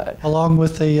 yeah, Along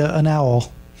with an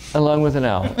owl. along with an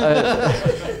owl.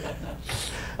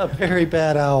 A very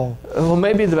bad owl. Well,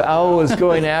 maybe the owl was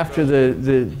going after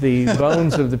the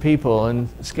bones of the people and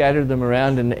scattered them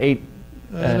around and ate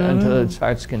until its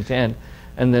heart's content,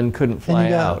 and then couldn't And fly you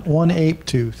got out. one ape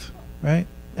tooth, right?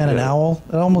 And an owl.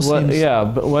 It almost seems. Yeah,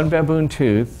 but one baboon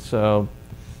tooth. So,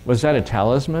 was that a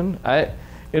talisman?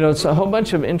 It's a whole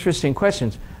bunch of interesting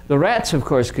questions. The rats, of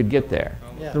course, could get there.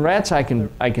 Yeah. The rats I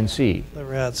can see. The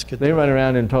rats could. They run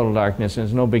around in total darkness, and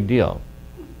it's no big deal.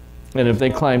 And if they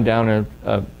climb down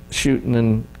a chute and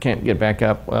then can't get back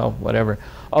up, well, whatever.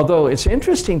 Although it's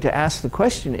interesting to ask the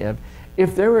question,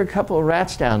 if there were a couple of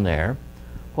rats down there,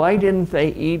 why didn't they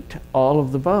eat all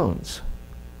of the bones?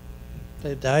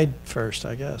 They died first,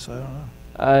 I guess.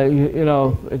 I don't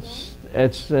know. It's.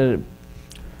 I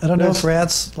don't know if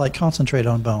rats like concentrate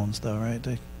on bones, though, right?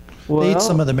 They Well, eat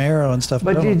some of the marrow and stuff,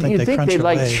 but I don't think you they think crunch they'd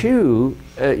away. like chew,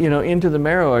 into the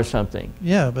marrow or something?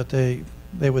 Yeah, but they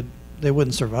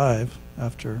wouldn't survive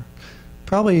after.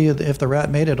 Probably if the rat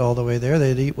made it all the way there,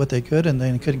 they'd eat what they could, and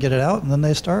then couldn't get it out, and then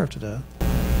they starved to death.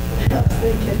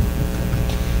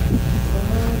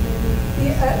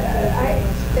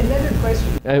 Another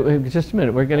question. Just a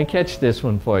minute, we're going to catch this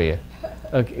one for you.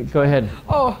 Okay, go ahead.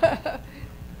 Oh,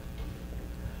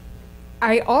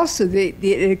 I also,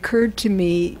 it occurred to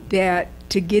me that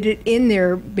to get it in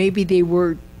there, maybe they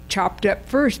were chopped up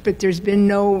first, but there's been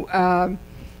no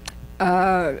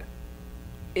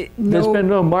There's been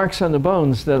no marks on the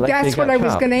bones that that's what I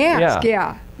was going to ask.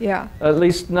 Yeah. At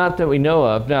least not that we know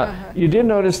of. Now, you did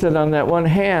notice that on that one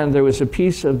hand there was a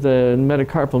piece of the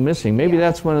metacarpal missing. Maybe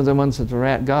that's one of the ones that the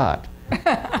rat got.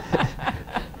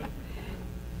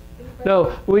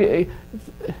 No,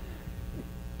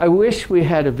 I wish we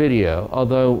had a video,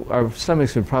 although our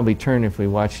stomachs would probably turn if we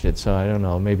watched it, so I don't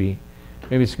know. Maybe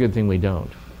it's a good thing we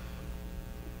don't.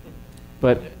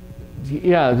 But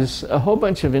yeah, there's a whole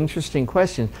bunch of interesting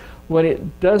questions. What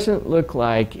it doesn't look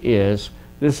like is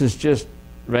this is just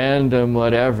random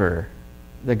whatever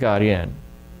that got in,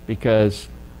 because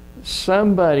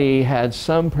somebody had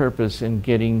some purpose in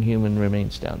getting human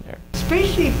remains down there.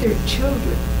 Especially if they're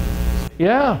children.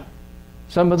 Yeah,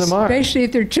 some of them are. Especially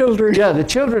if they're children. Yeah, the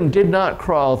children did not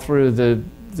crawl through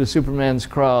the Superman's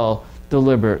crawl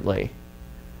deliberately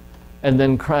and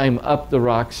then climb up the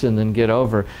rocks and then get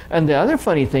over. And the other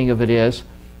funny thing of it is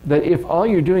that if all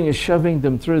you're doing is shoving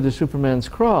them through the Superman's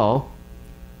crawl,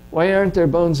 why aren't there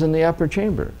bones in the upper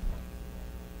chamber?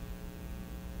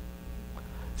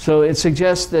 So it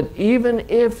suggests that even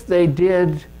if they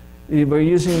were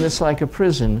using this like a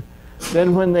prison,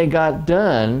 then when they got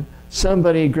done,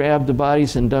 somebody grabbed the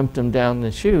bodies and dumped them down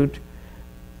the chute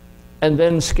and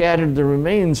then scattered the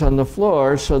remains on the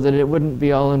floor so that it wouldn't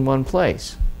be all in one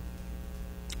place.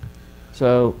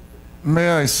 So, may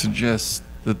I suggest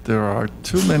that there are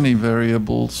too many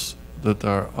variables that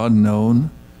are unknown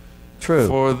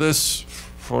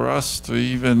for us to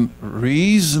even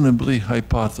reasonably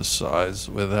hypothesize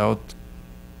without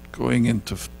going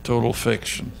into total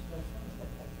fiction.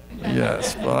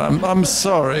 Yes, but I'm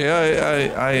sorry.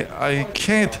 I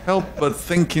can't help but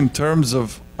think in terms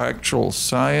of actual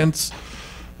science,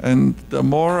 and the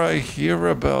more I hear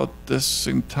about this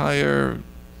entire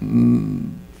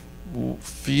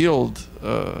field,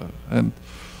 and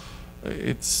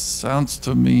it sounds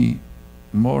to me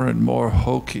more and more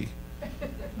hokey.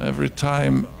 Every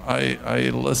time I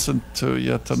listen to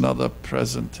yet another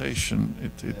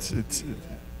presentation,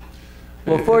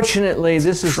 well, fortunately,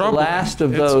 this is the last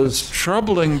of those. It's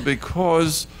troubling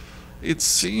because it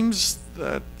seems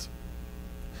that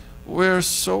we're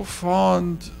so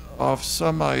fond of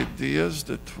some ideas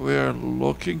that we're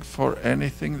looking for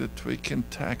anything that we can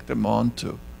tack them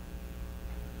onto.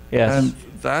 Yes. And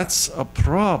that's a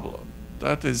problem.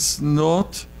 That is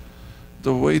not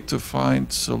the way to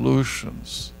find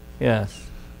solutions. Yes.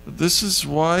 This is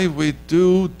why we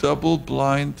do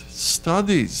double-blind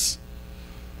studies,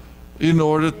 in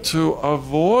order to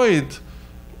avoid,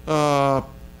 how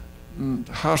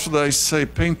should I say,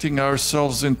 painting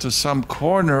ourselves into some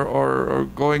corner or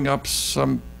going up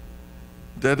some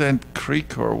dead-end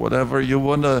creek or whatever you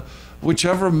want to,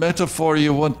 whichever metaphor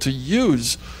you want to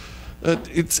use.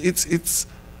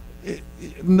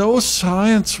 No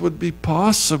science would be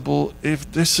possible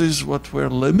if this is what we're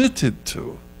limited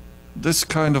to, this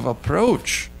kind of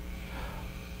approach.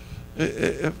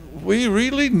 We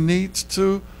really need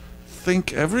to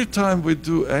think every time we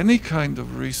do any kind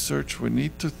of research, we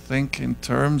need to think in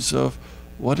terms of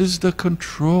what is the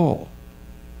control.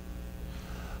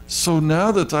 So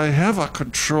now that I have a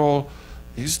control,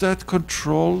 is that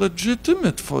control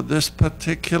legitimate for this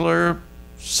particular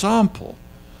sample?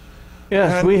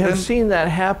 Yes, we have seen that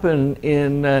happen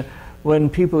in when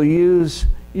people use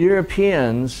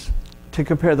Europeans to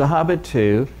compare the Hobbit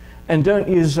to, and don't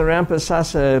use the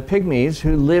Rampasasa pygmies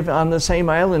who live on the same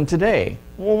island today.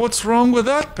 Well, what's wrong with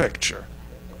that picture?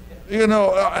 You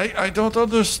know, I don't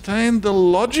understand the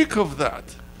logic of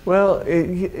that. Well,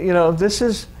 you know, this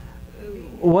is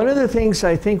one of the things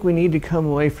I think we need to come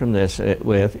away from this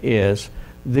with is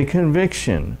the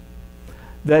conviction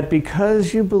that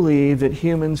because you believe that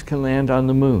humans can land on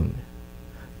the moon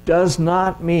does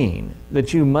not mean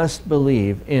that you must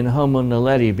believe in Homo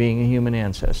naledi being a human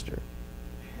ancestor.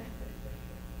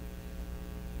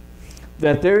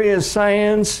 That there is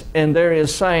science and there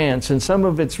is science, and some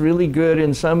of it's really good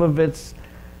and some of it's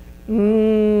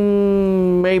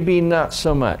maybe not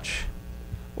so much.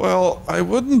 Well, I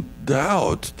wouldn't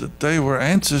doubt that they were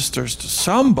ancestors to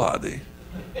somebody,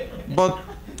 but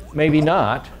maybe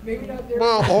not. Maybe not their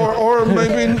well, or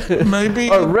maybe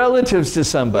or relatives to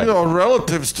somebody. You know,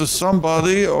 relatives to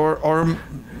somebody, or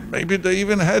maybe they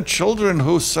even had children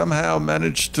who somehow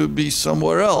managed to be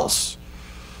somewhere else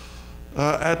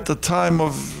at the time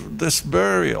of this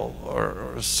burial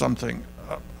or something.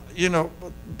 You know,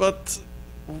 but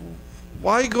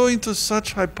why go into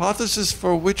such hypotheses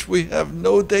for which we have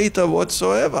no data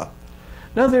whatsoever?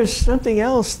 No, there's something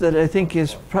else that I think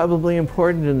is probably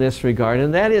important in this regard,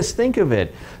 and that is, think of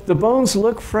it. The bones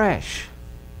look fresh.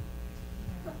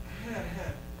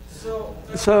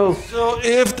 So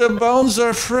if the bones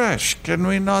are fresh, can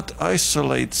we not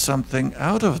isolate something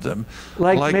out of them?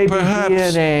 Like maybe perhaps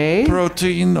DNA?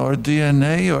 Protein or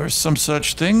DNA or some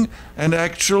such thing, and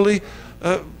actually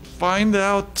find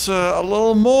out a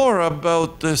little more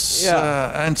about this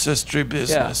ancestry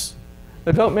business. Yeah.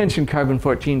 But don't mention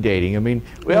carbon-14 dating. I mean,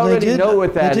 we already know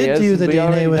what that is. They did do the we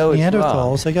DNA with know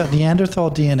Neanderthals. They got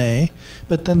Neanderthal DNA,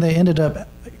 but then they ended up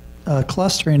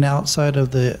clustering outside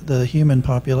of the human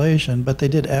population, but they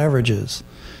did averages.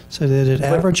 So they did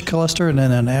average cluster and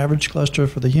then an average cluster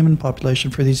for the human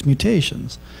population for these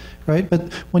mutations, right?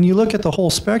 But when you look at the whole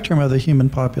spectrum of the human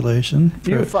population,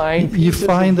 you find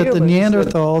that the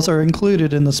Neanderthals are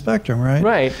included in the spectrum, right?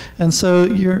 Right. And so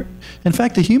in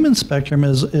fact, the human spectrum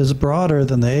is broader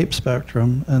than the ape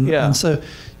spectrum, and so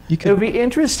it would be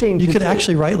interesting. You could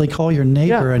actually rightly call your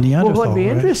neighbor a Neanderthal. Well, what would be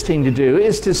interesting to do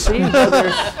is to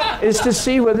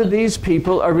see whether these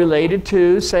people are related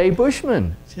to, say,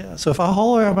 Bushmen. Yeah. So if I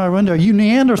holler out my window, "Are you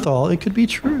Neanderthal?" it could be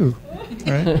true,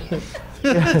 right?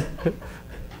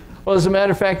 Well, as a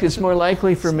matter of fact, it's more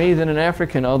likely for me than an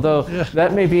African, although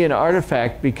that may be an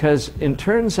artifact, because it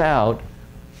turns out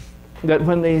that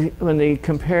when they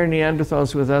compare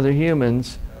Neanderthals with other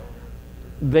humans,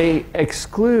 they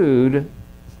exclude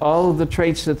all of the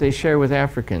traits that they share with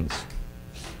Africans.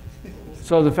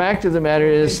 So the fact of the matter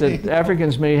is that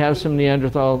Africans may have some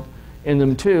Neanderthal in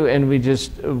them too, and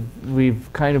we've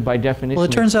kind of by definition. Well,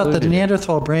 it turns out that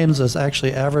Neanderthal brains is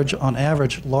actually on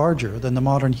average larger than the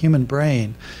modern human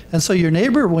brain, and so your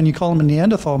neighbor, when you call him a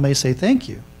Neanderthal, may say thank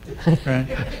you. Right.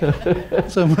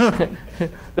 So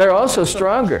they're also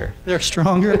stronger. They're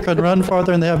stronger, can run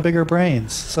farther, and they have bigger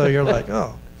brains. So you're like,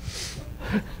 oh.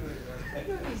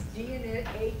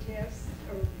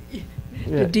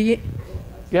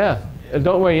 Yeah,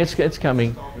 don't worry, it's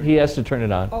coming. He has to turn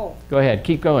it on. Oh. Go ahead,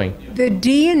 keep going. The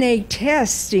DNA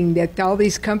testing that all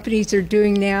these companies are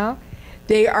doing now,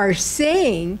 they are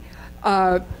saying,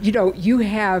 you know, you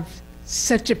have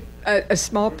such a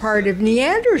small part of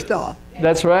Neanderthal.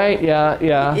 That's right, yeah.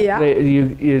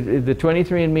 The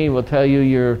 23andMe will tell you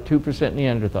you're 2%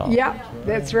 Neanderthal. Yeah,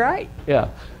 that's right. Yeah.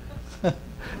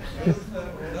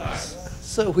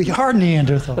 So we are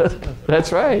Neanderthals.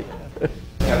 That's right.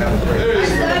 My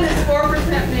son is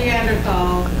 4%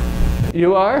 Neanderthal.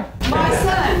 You are? My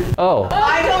son. Oh.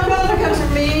 I don't know if it comes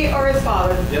from me or his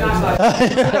father.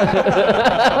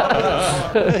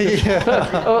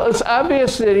 Well, it's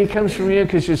obvious that he comes from you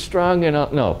because you're strong and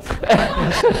no.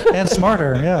 And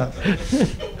smarter, yeah.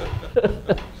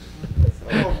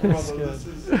 Oh, brother, this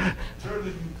is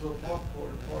turning into a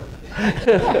popcorn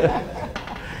party.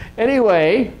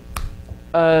 Anyway,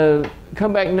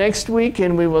 come back next week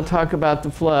and we will talk about the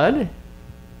flood,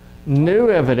 new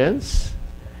evidence,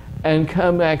 and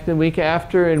come back the week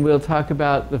after and we'll talk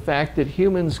about the fact that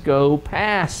humans go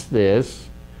past this,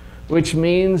 which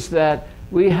means that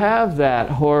we have that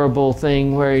horrible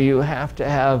thing where you have to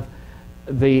have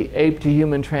the ape to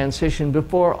human transition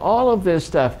before all of this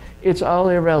stuff. It's all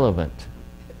irrelevant.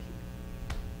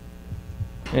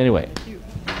 Anyway,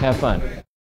 have fun.